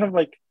 I'm kind of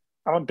like,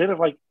 I'm a bit of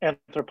like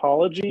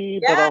anthropology,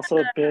 but also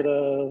a bit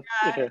of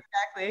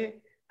exactly.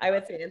 I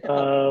would say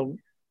anthropology.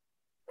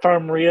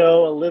 Farm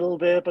Rio a little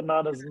bit, but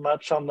not as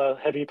much on the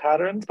heavy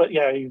patterns. But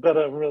yeah, you've got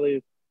to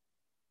really,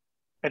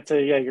 I'd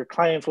say, your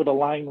clients would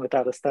align with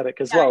that aesthetic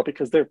as well,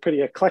 because they're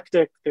pretty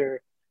eclectic.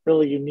 They're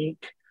really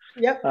unique.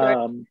 Yep.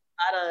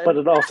 But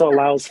it also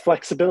allows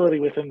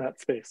flexibility within that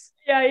space.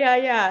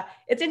 Yeah.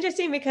 It's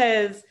interesting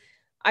because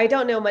I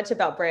don't know much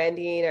about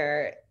branding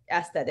or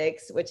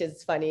aesthetics, which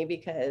is funny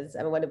because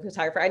I'm a wedding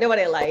photographer. I know what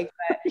I like,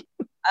 but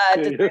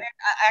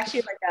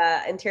actually, like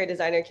an interior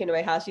designer came to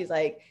my house. She's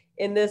like,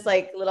 in this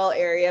like little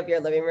area of your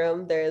living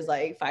room, there's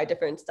like 5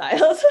 different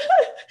styles,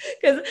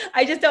 because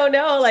I just don't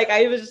know. Like,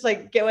 I was just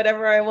like, get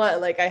whatever I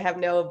want. Like, I have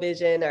no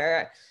vision,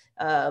 or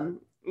I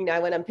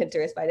went on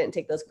Pinterest, but I didn't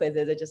take those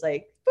quizzes. It's just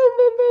like boom,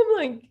 boom,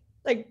 boom,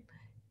 like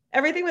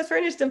everything was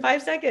furnished in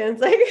 5 seconds.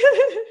 Like,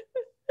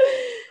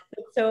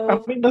 so I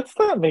mean, that's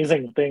the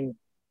amazing thing.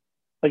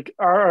 Like,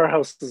 our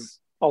house is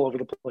all over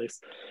the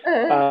place.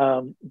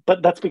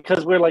 But that's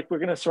because we're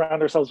going to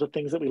surround ourselves with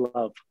things that we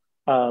love.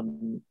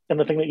 And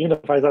the thing that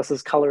unifies us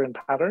is color and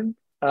pattern.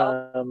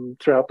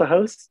 throughout the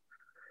house.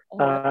 Oh,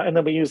 And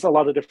then we use a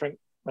lot of different,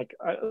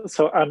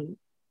 so I'm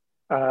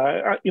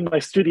in my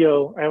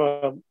studio, I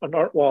have an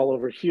art wall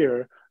over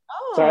here.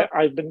 So oh,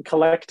 I've been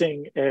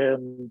collecting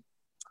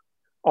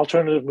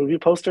alternative movie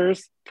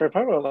posters for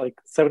probably like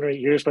 7 or 8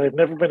 years, but I've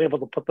never been able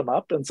to put them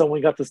up. And so when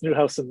we got this new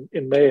house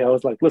in May, I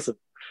was like, listen,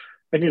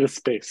 I need a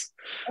space.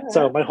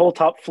 So my whole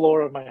top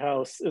floor of my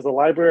house is a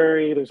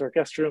library, there's our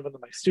guest room, and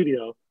then my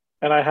studio.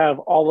 And I have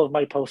all of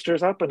my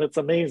posters up, and it's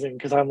amazing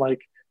because I'm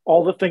like,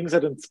 all the things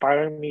that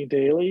inspire me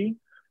daily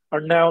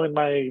are now in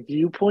my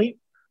viewpoint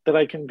that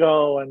I can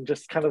go and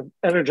just kind of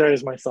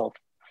energize myself.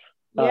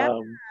 yeah.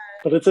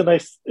 But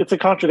it's a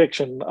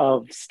contradiction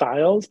of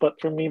styles. But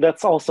for me,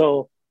 that's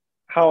also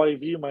how I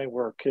view my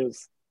work.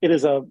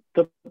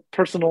 The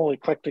personal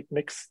eclectic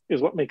mix is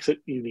what makes it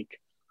unique.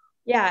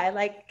 Yeah, I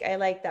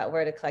like that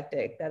word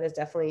eclectic. That is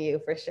definitely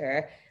you for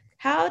sure.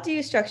 How do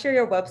you structure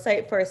your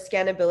website for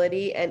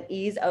scannability and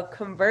ease of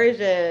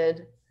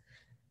conversion?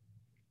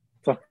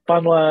 It's a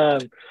fun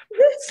one.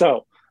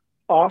 So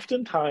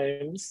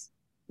oftentimes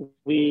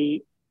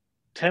we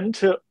tend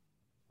to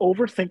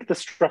overthink the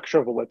structure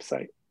of a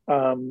website.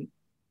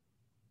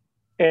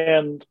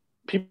 And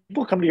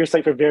people come to your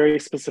site for very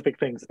specific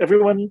things.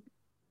 Everyone,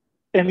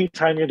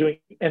 anytime you're doing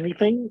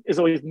anything, is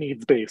always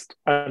needs based.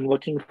 I'm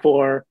looking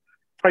for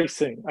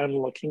pricing. I'm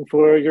looking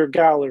for your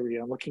gallery.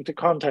 I'm looking to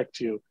contact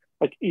you.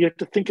 Like you have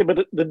to think about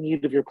the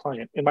need of your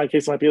client. In my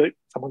case, it might be like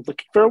someone's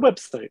looking for a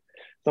website,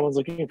 someone's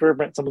looking for a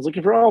brand, someone's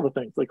looking for all the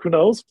things. Like who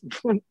knows?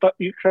 But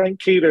you try and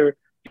cater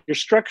your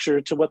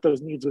structure to what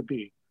those needs would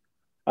be.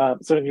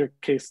 So in your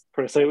case,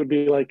 for a site would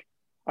be like,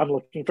 I'm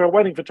looking for a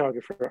wedding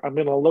photographer. I'm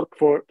going to look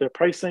for their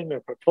pricing, their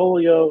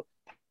portfolio,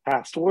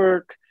 past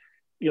work,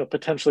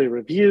 potentially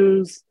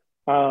reviews,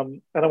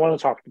 and I want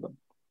to talk to them.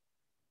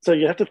 So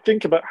you have to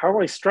think about how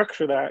I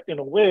structure that in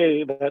a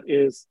way that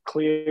is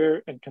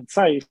clear and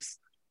concise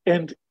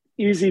and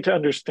easy to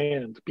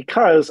understand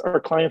because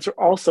our clients are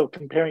also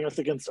comparing us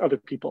against other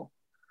people.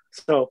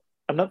 So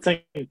I'm not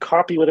saying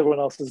copy what everyone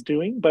else is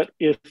doing, but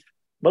if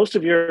most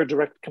of your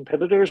direct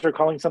competitors are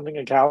calling something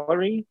a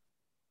gallery,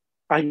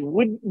 I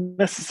wouldn't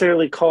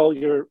necessarily call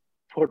your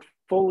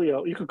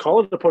portfolio, you could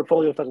call it a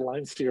portfolio if it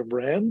aligns to your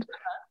brand,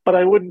 but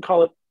I wouldn't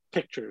call it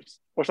pictures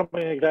or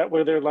something like that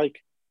where they're like,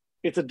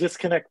 it's a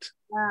disconnect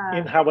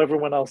in how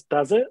everyone else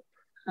does it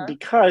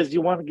because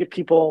you want to give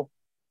people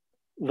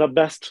the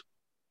best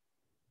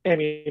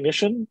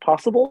ammunition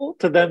possible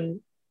to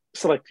then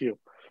select you.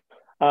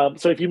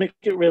 So if you make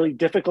it really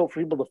difficult for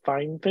people to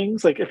find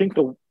things, like I think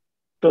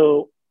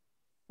the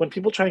when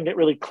people try and get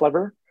really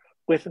clever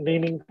with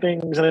naming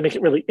things and they make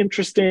it really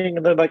interesting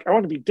and they're like, I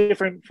want to be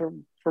different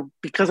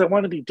because I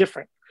want to be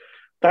different.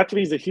 That to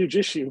me is a huge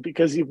issue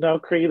because you've now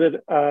created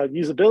a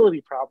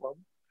usability problem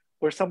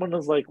where someone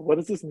is like, what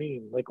does this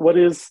mean? Like, what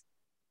is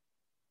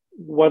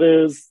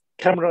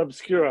camera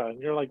obscura?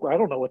 And you're like, well, I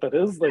don't know what that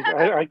is. Like,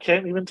 I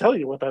can't even tell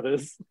you what that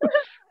is.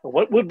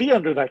 What would be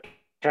under that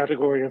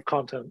category of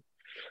content?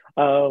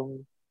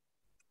 So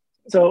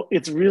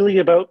it's really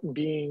about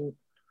being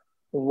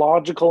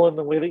logical in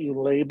the way that you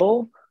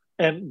label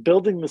and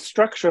building the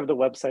structure of the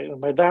website.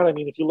 And by that, I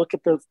mean, if you look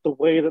at the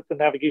way that the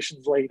navigation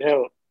is laid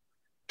out,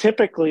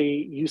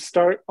 typically you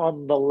start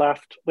on the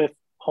left with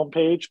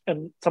homepage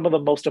and some of the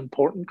most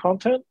important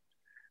content.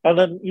 And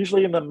then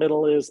usually in the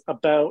middle is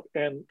about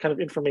and kind of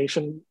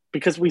information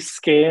because we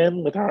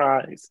scan with our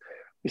eyes.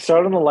 We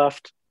start on the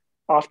left.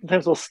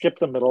 Oftentimes we'll skip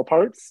the middle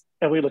parts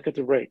and we look at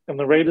the rate. And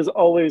the rate is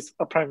always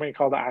a primary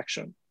call to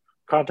action.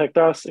 Contact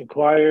us,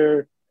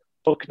 inquire,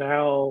 book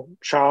now,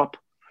 shop,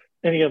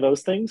 any of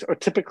those things are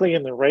typically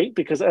in the rate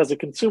because as a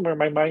consumer,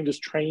 my mind is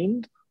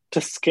trained to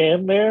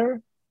scan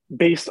there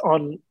based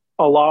on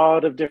a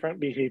lot of different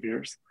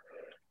behaviors.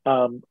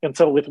 And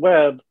so with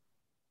web,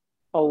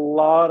 a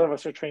lot of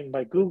us are trained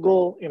by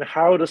Google in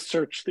how to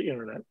search the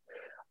internet.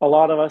 A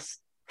lot of us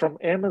from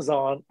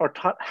Amazon are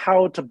taught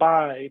how to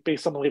buy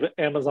based on the way that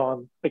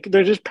Amazon, like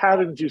they're just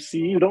patterns you see,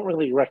 you don't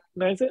really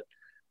recognize it,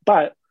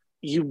 but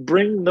you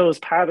bring those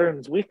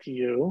patterns with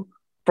you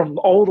from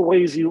all the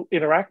ways you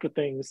interact with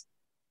things,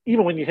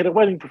 even when you hit a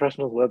wedding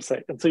professional's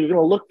website. And so you're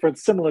going to look for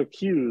similar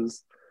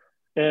cues.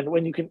 And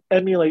when you can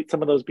emulate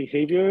some of those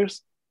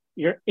behaviors,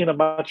 you're in a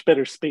much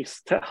better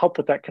space to help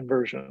with that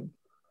conversion.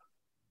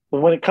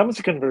 But when it comes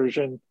to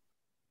conversion,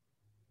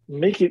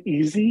 make it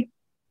easy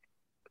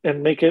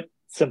and make it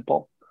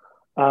simple.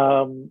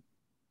 A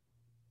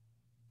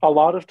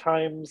lot of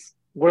times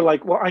we're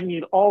like, well, I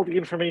need all the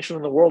information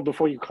in the world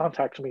before you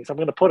contact me. So I'm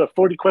going to put a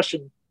 40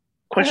 question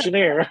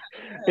questionnaire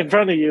in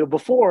front of you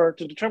before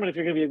to determine if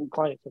you're going to be a good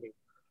client for me.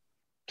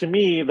 To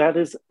me, that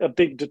is a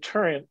big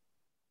deterrent.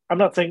 I'm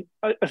not saying,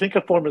 I think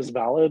a form is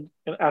valid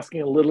and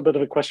asking a little bit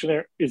of a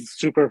questionnaire is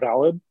super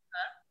valid,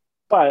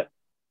 but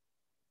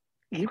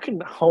you can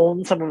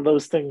hone some of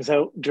those things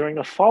out during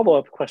a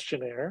follow-up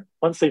questionnaire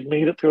once they've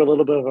made it through a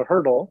little bit of a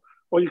hurdle,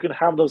 or you can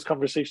have those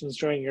conversations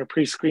during your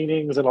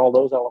pre-screenings and all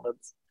those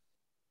elements.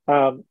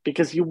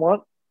 Because you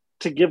want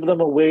to give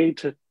them a way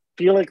to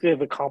feel like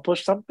they've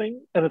accomplished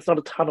something and it's not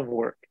a ton of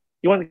work.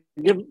 You want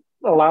to give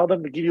allow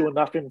them to give you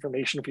enough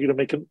information for you to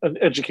make an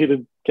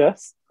educated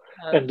guess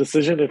and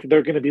decision if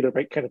they're going to be the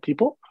right kind of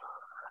people.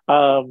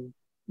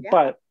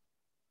 But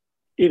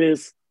it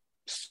is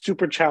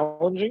super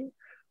challenging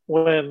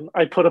when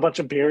I put a bunch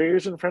of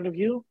barriers in front of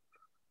you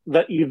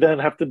that you then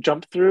have to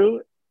jump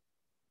through.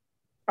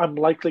 I'm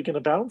likely going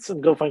to bounce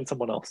and go find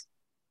someone else.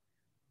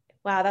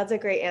 Wow, that's a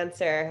great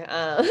answer.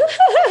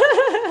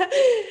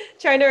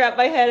 Trying to wrap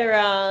my head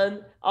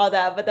around all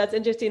that, but that's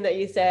interesting that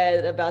you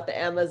said about the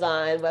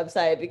Amazon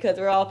website because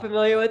we're all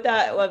familiar with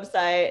that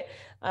website.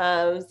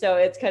 So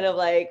it's kind of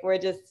like we're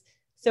just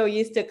so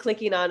used to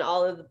clicking on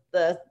all of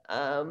the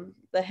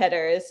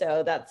headers.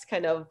 So that's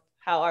kind of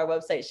how our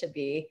website should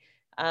be.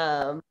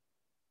 I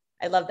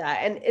love that.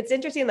 And it's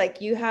interesting,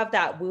 like you have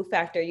that woo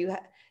factor.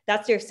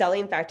 That's your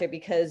selling factor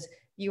because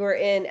you were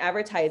in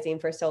advertising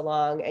for so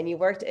long and you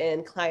worked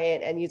in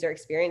client and user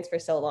experience for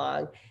so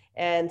long.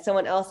 And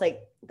someone else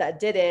like that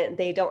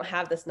they don't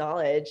have this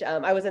knowledge.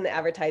 I was in the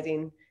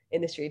advertising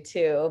industry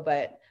too,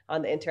 but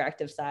on the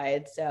interactive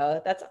side.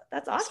 So that's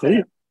awesome.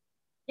 Sweet.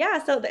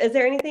 Yeah. So is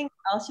there anything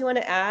else you want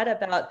to add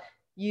about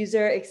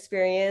user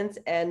experience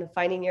and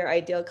finding your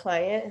ideal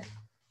client?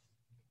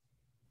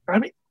 I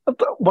mean,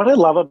 what I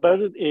love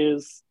about it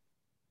is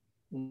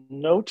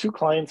no two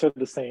clients are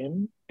the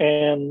same.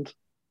 And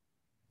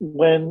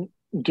when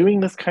doing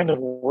this kind of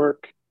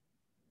work,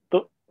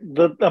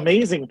 the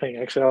amazing thing,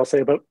 actually, I'll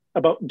say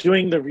about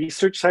doing the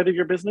research side of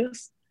your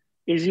business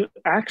is you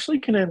actually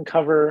can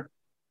uncover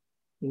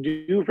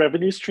new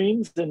revenue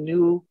streams and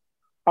new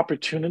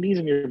opportunities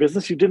in your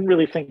business you didn't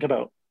really think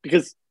about.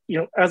 Because,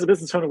 as a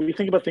business owner, we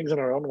think about things in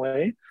our own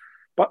way,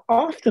 but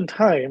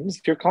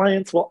oftentimes your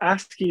clients will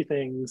ask you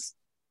things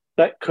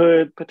that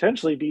could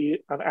potentially be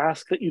an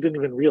ask that you didn't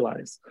even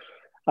realize.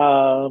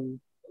 And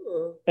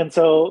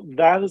so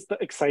that is the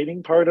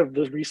exciting part of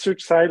the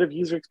research side of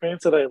user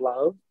experience that I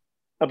love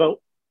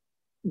about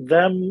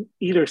them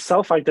either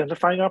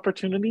self-identifying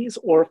opportunities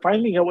or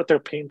finding out what their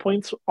pain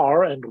points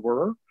are and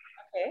were,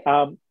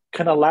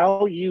 can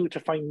allow you to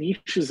find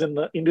niches in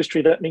the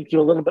industry that make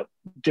you a little bit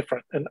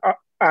different and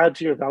add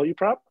to your value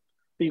prop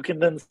that you can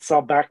then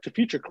sell back to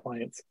future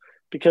clients.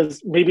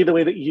 Because maybe the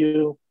way that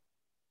you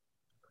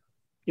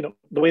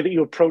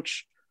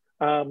approach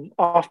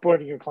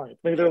offboarding your clients,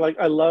 maybe they're like,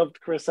 I loved,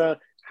 Carissa,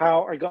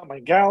 how I got my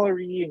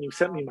gallery and you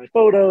sent me my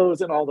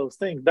photos and all those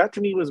things. That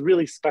to me was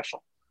really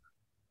special.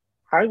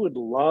 I would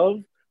love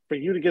for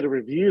you to get a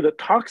review that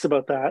talks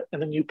about that, and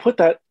then you put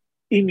that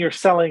in your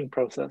selling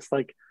process.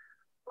 Like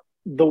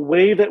the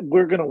way that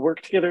we're going to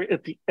work together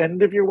at the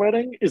end of your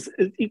wedding is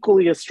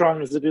equally as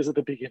strong as it is at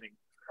the beginning.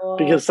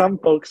 Because some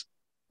folks,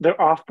 their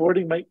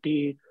offboarding might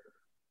be,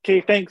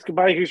 okay, thanks,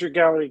 goodbye, here's your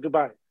gallery,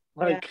 goodbye.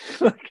 Like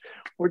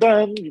we're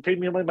done, you paid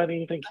me all my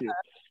money, thank you.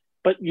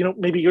 But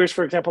maybe yours,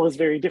 for example, is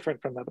very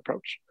different from that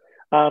approach.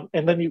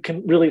 And then you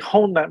can really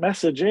hone that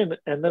message in,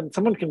 and then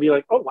someone can be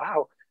like, oh,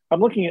 wow, I'm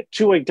looking at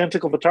two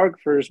identical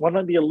photographers. One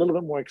might be a little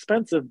bit more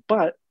expensive,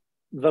 but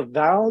the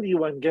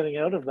value I'm getting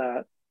out of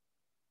that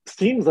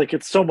seems like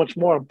it's so much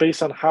more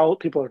based on how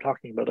people are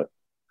talking about it.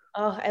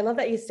 Oh, I love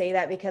that you say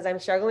that because I'm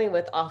struggling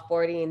with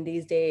offboarding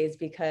these days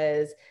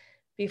because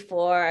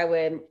before I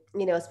would,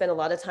 spend a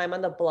lot of time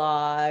on the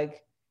blog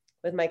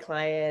with my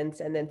clients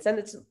and then send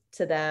it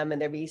to them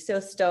and they'd be so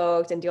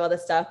stoked and do all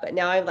this stuff. But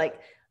now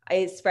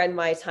I spend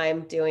my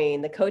time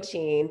doing the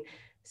coaching.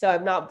 So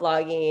I'm not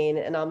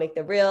blogging and I'll make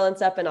the reel and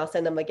stuff and I'll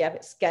send them a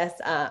gift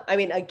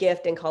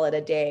and call it a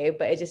day,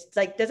 but it just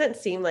doesn't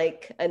seem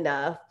like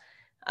enough.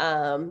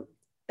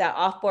 That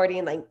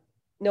offboarding,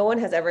 no one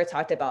has ever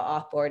talked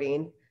about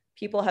offboarding.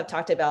 People have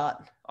talked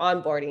about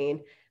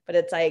onboarding, but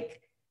it's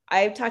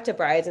I've talked to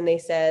brides and they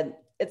said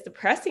it's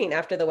depressing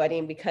after the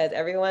wedding because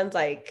everyone's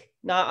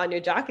not on your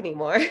jock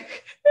anymore.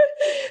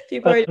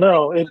 People are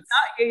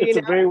it's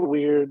a very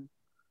weird,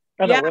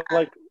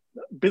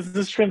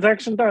 business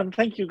transaction done.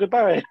 Thank you.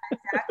 Goodbye.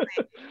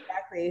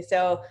 Exactly.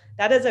 So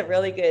that is a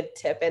really good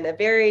tip and a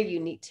very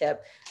unique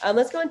tip.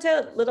 Let's go into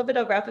a little bit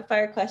of rapid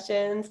fire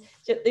questions.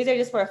 These are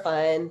just for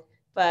fun,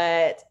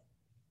 but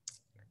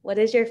what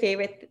is your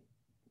favorite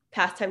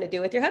pastime to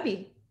do with your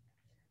hubby?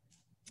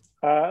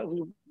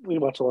 We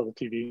watch a lot of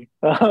TV.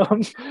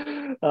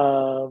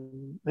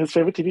 His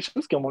favorite TV show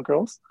is Gilmore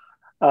Girls.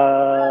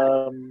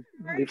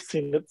 We've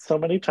seen it so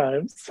many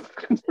times.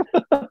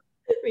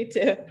 Me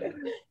too.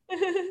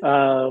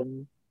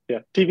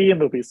 TV and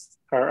movies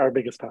are our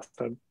biggest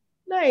pastime.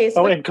 Nice.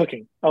 And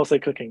cooking. I'll say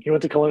cooking. He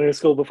went to culinary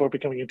school before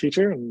becoming a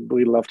teacher, and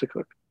we love to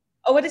cook.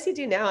 Oh, what does he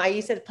do now?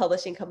 You said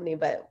publishing company,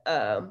 but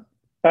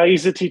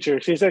he's a teacher.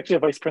 He's actually a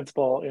vice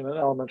principal in an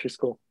elementary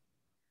school.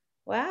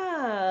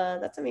 Wow,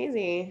 that's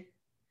amazing.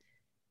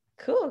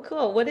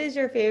 Cool. What is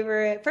your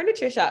favorite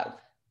furniture shop?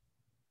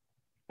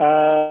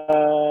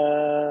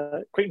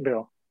 Crate &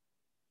 Barrel.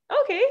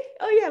 Okay.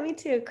 Oh yeah, me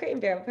too. Crate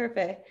 & Barrel,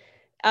 perfect.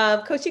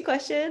 Coachy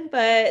question,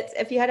 but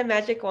if you had a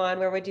magic wand,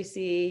 where would you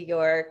see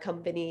your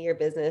company, your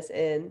business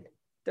in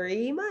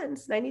 3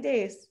 months, 90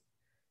 days?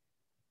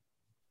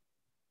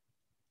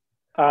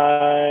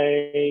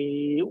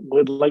 I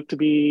would like to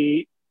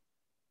be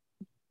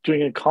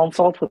doing a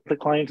consult with the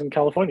client in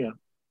California.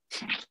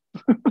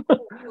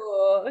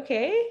 Ooh,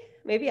 okay,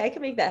 maybe I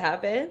can make that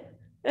happen.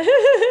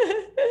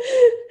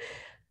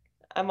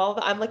 I'm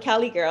a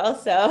Cali girl,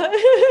 so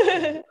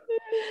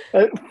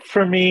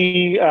For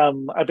me,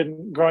 I've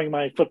been growing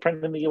my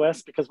footprint in the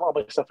US because all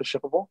my stuff is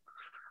shippable.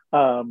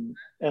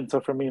 And so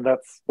for me,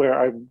 that's where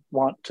I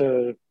want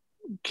to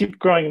keep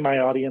growing my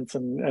audience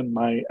and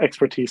my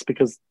expertise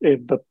because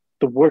the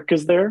work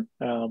is there,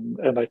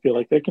 and I feel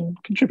like they can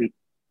contribute.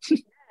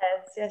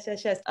 Yes.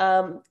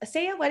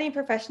 Say a wedding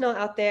professional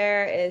out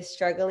there is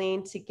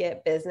struggling to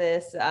get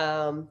business,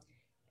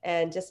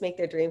 and just make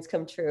their dreams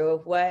come true.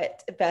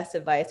 What best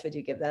advice would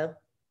you give them?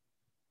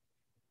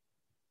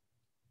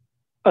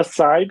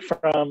 Aside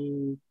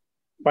from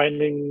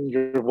finding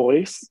your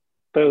voice,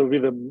 that would be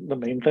the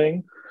main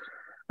thing.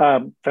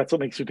 That's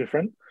what makes you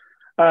different.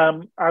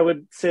 I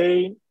would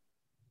say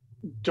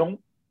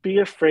don't be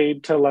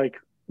afraid to like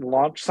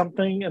launch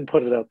something and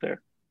put it out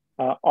there.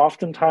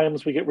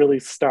 Oftentimes we get really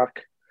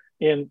stuck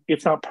in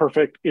it's not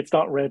perfect, it's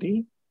not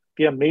ready.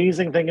 The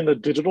amazing thing in the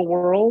digital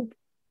world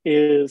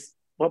is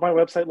what my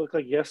website looked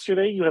like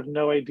yesterday, you have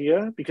no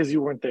idea because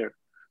you weren't there.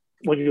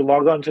 When you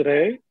log on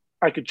today,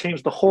 I could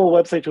change the whole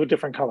website to a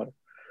different color.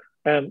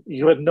 And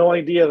you had no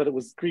idea that it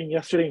was green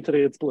yesterday and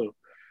today it's blue.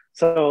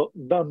 So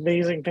the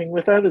amazing thing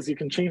with that is you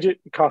can change it.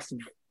 It costs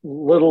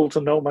little to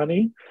no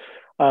money.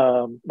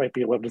 Might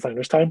be a web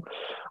designer's time,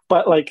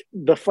 but like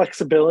the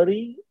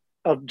flexibility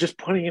of just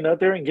putting it out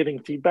there and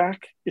getting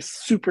feedback is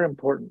super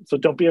important. So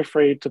don't be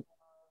afraid to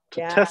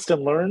test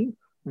and learn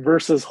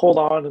versus hold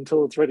on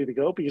until it's ready to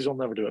go because you'll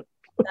never do it.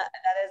 That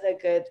is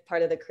a good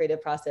part of the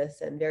creative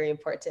process and very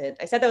important.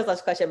 I said that was the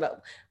last question,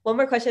 but one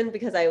more question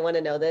because I want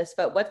to know this,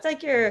 but what's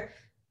like your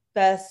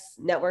best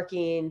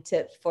networking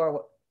tip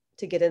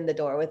to get in the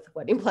door with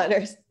wedding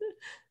planners?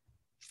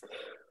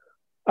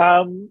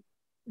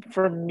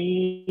 For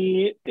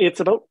me, it's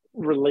about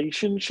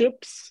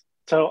relationships.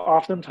 So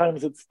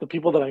oftentimes it's the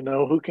people that I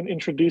know who can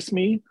introduce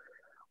me,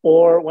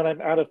 or when I'm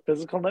at a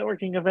physical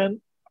networking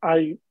event,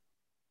 I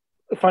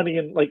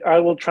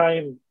will try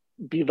and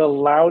be the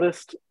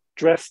loudest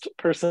dressed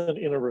person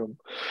in a room.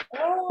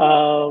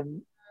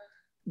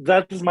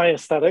 That is my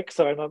aesthetic.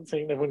 So I'm not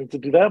saying everyone needs to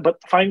do that, but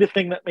find a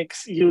thing that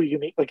makes you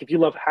unique. Like if you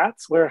love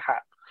hats, wear a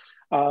hat.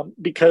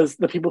 Because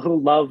the people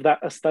who love that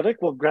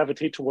aesthetic will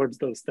gravitate towards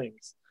those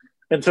things.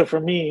 And so for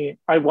me,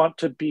 I want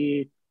to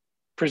be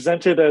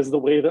presented as the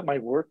way that my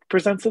work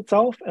presents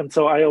itself. And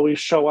so I always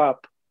show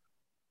up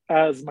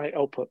as my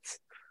outputs.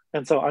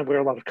 And so I wear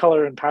a lot of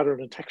color and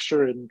pattern and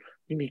texture and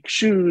unique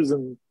shoes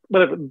and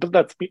whatever. But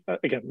that's me,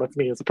 again, that's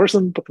me as a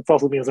person, but that's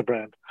also me as a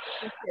brand.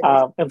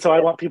 And so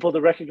I want people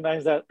to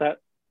recognize that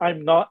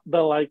I'm not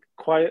the like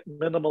quiet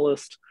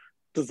minimalist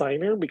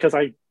designer because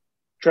I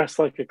dress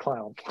like a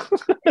clown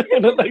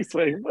in a nice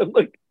way.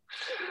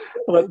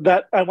 But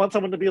that I want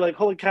someone to be like,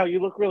 holy cow, you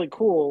look really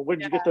cool.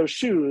 Where'd you get those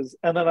shoes?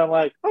 And then I'm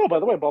like, oh, by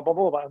the way, blah, blah,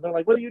 blah, blah. And they're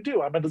like, what do you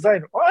do? I'm a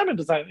designer. Oh, I'm a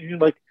designer. And you're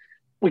like,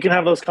 we can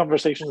have those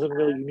conversations in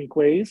really unique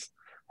ways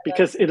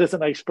because it is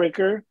an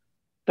icebreaker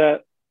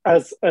that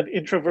as an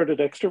introverted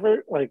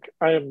extrovert, like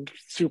I am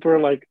super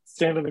like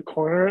stand in the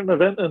corner in an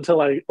event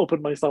until I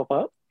open myself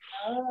up.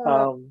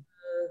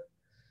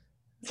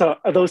 So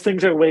those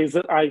things are ways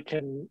that I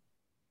can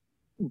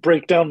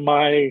break down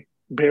my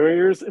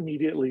barriers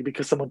immediately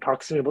because someone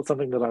talks to me about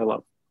something that I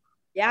love.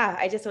 Yeah,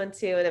 I just went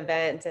to an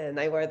event and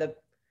I wore the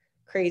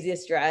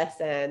craziest dress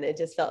and it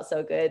just felt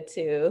so good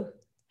to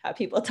have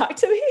people talk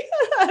to me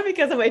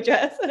because of my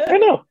dress. I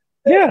know.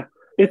 Yeah.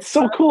 It's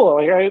so cool.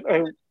 Like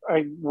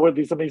I wore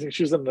these amazing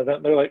shoes in an event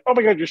and they're like, oh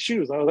my God, your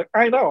shoes. And I was like,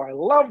 I know, I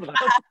love them.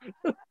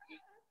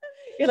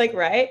 You're like,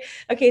 right?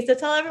 Okay, so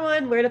tell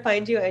everyone where to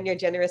find you and your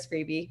generous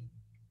freebie.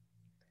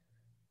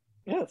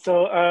 Yeah,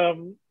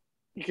 so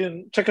you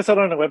can check us out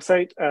on our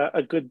website,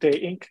 A Good Day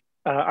Inc.,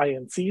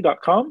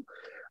 inc.com,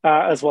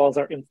 as well as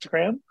our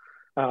Instagram,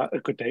 A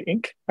Good Day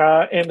Inc.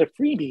 And a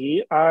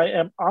freebie, I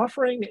am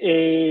offering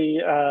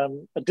a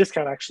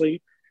discount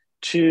actually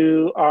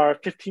to our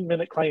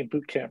 15-minute client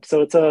bootcamp.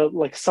 So it's a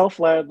like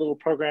self-led little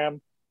program.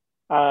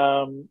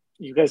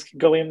 You guys can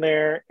go in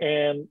there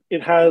and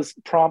it has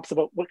prompts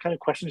about what kind of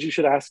questions you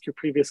should ask your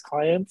previous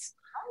clients,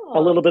 a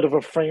little bit of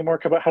a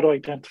framework about how to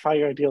identify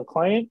your ideal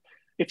client.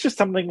 It's just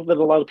something that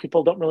a lot of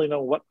people don't really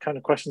know what kind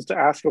of questions to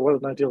ask or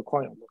what an ideal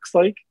client looks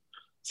like.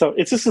 So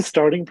it's just a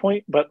starting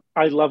point, but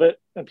I love it.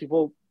 And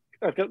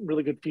I've got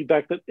really good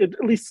feedback that it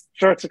at least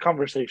starts a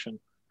conversation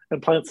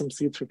and plants some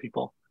seeds for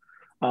people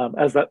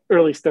as that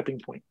early stepping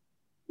point.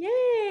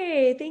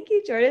 Yay. Thank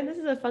you, Jordan. This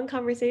is a fun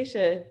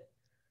conversation.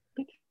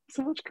 Thank you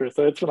so much,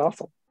 Carissa. It's been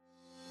awesome.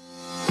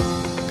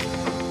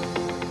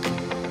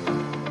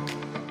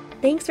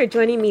 Thanks for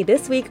joining me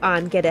this week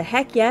on Get a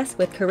Heck Yes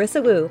with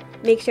Carissa Wu.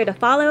 Make sure to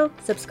follow,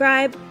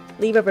 subscribe,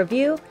 leave a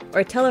review,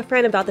 or tell a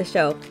friend about the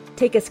show.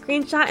 Take a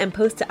screenshot and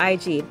post to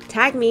IG.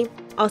 Tag me.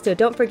 Also,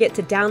 don't forget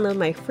to download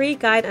my free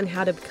guide on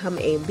how to become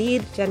a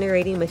lead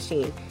generating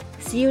machine.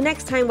 See you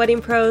next time, wedding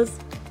pros.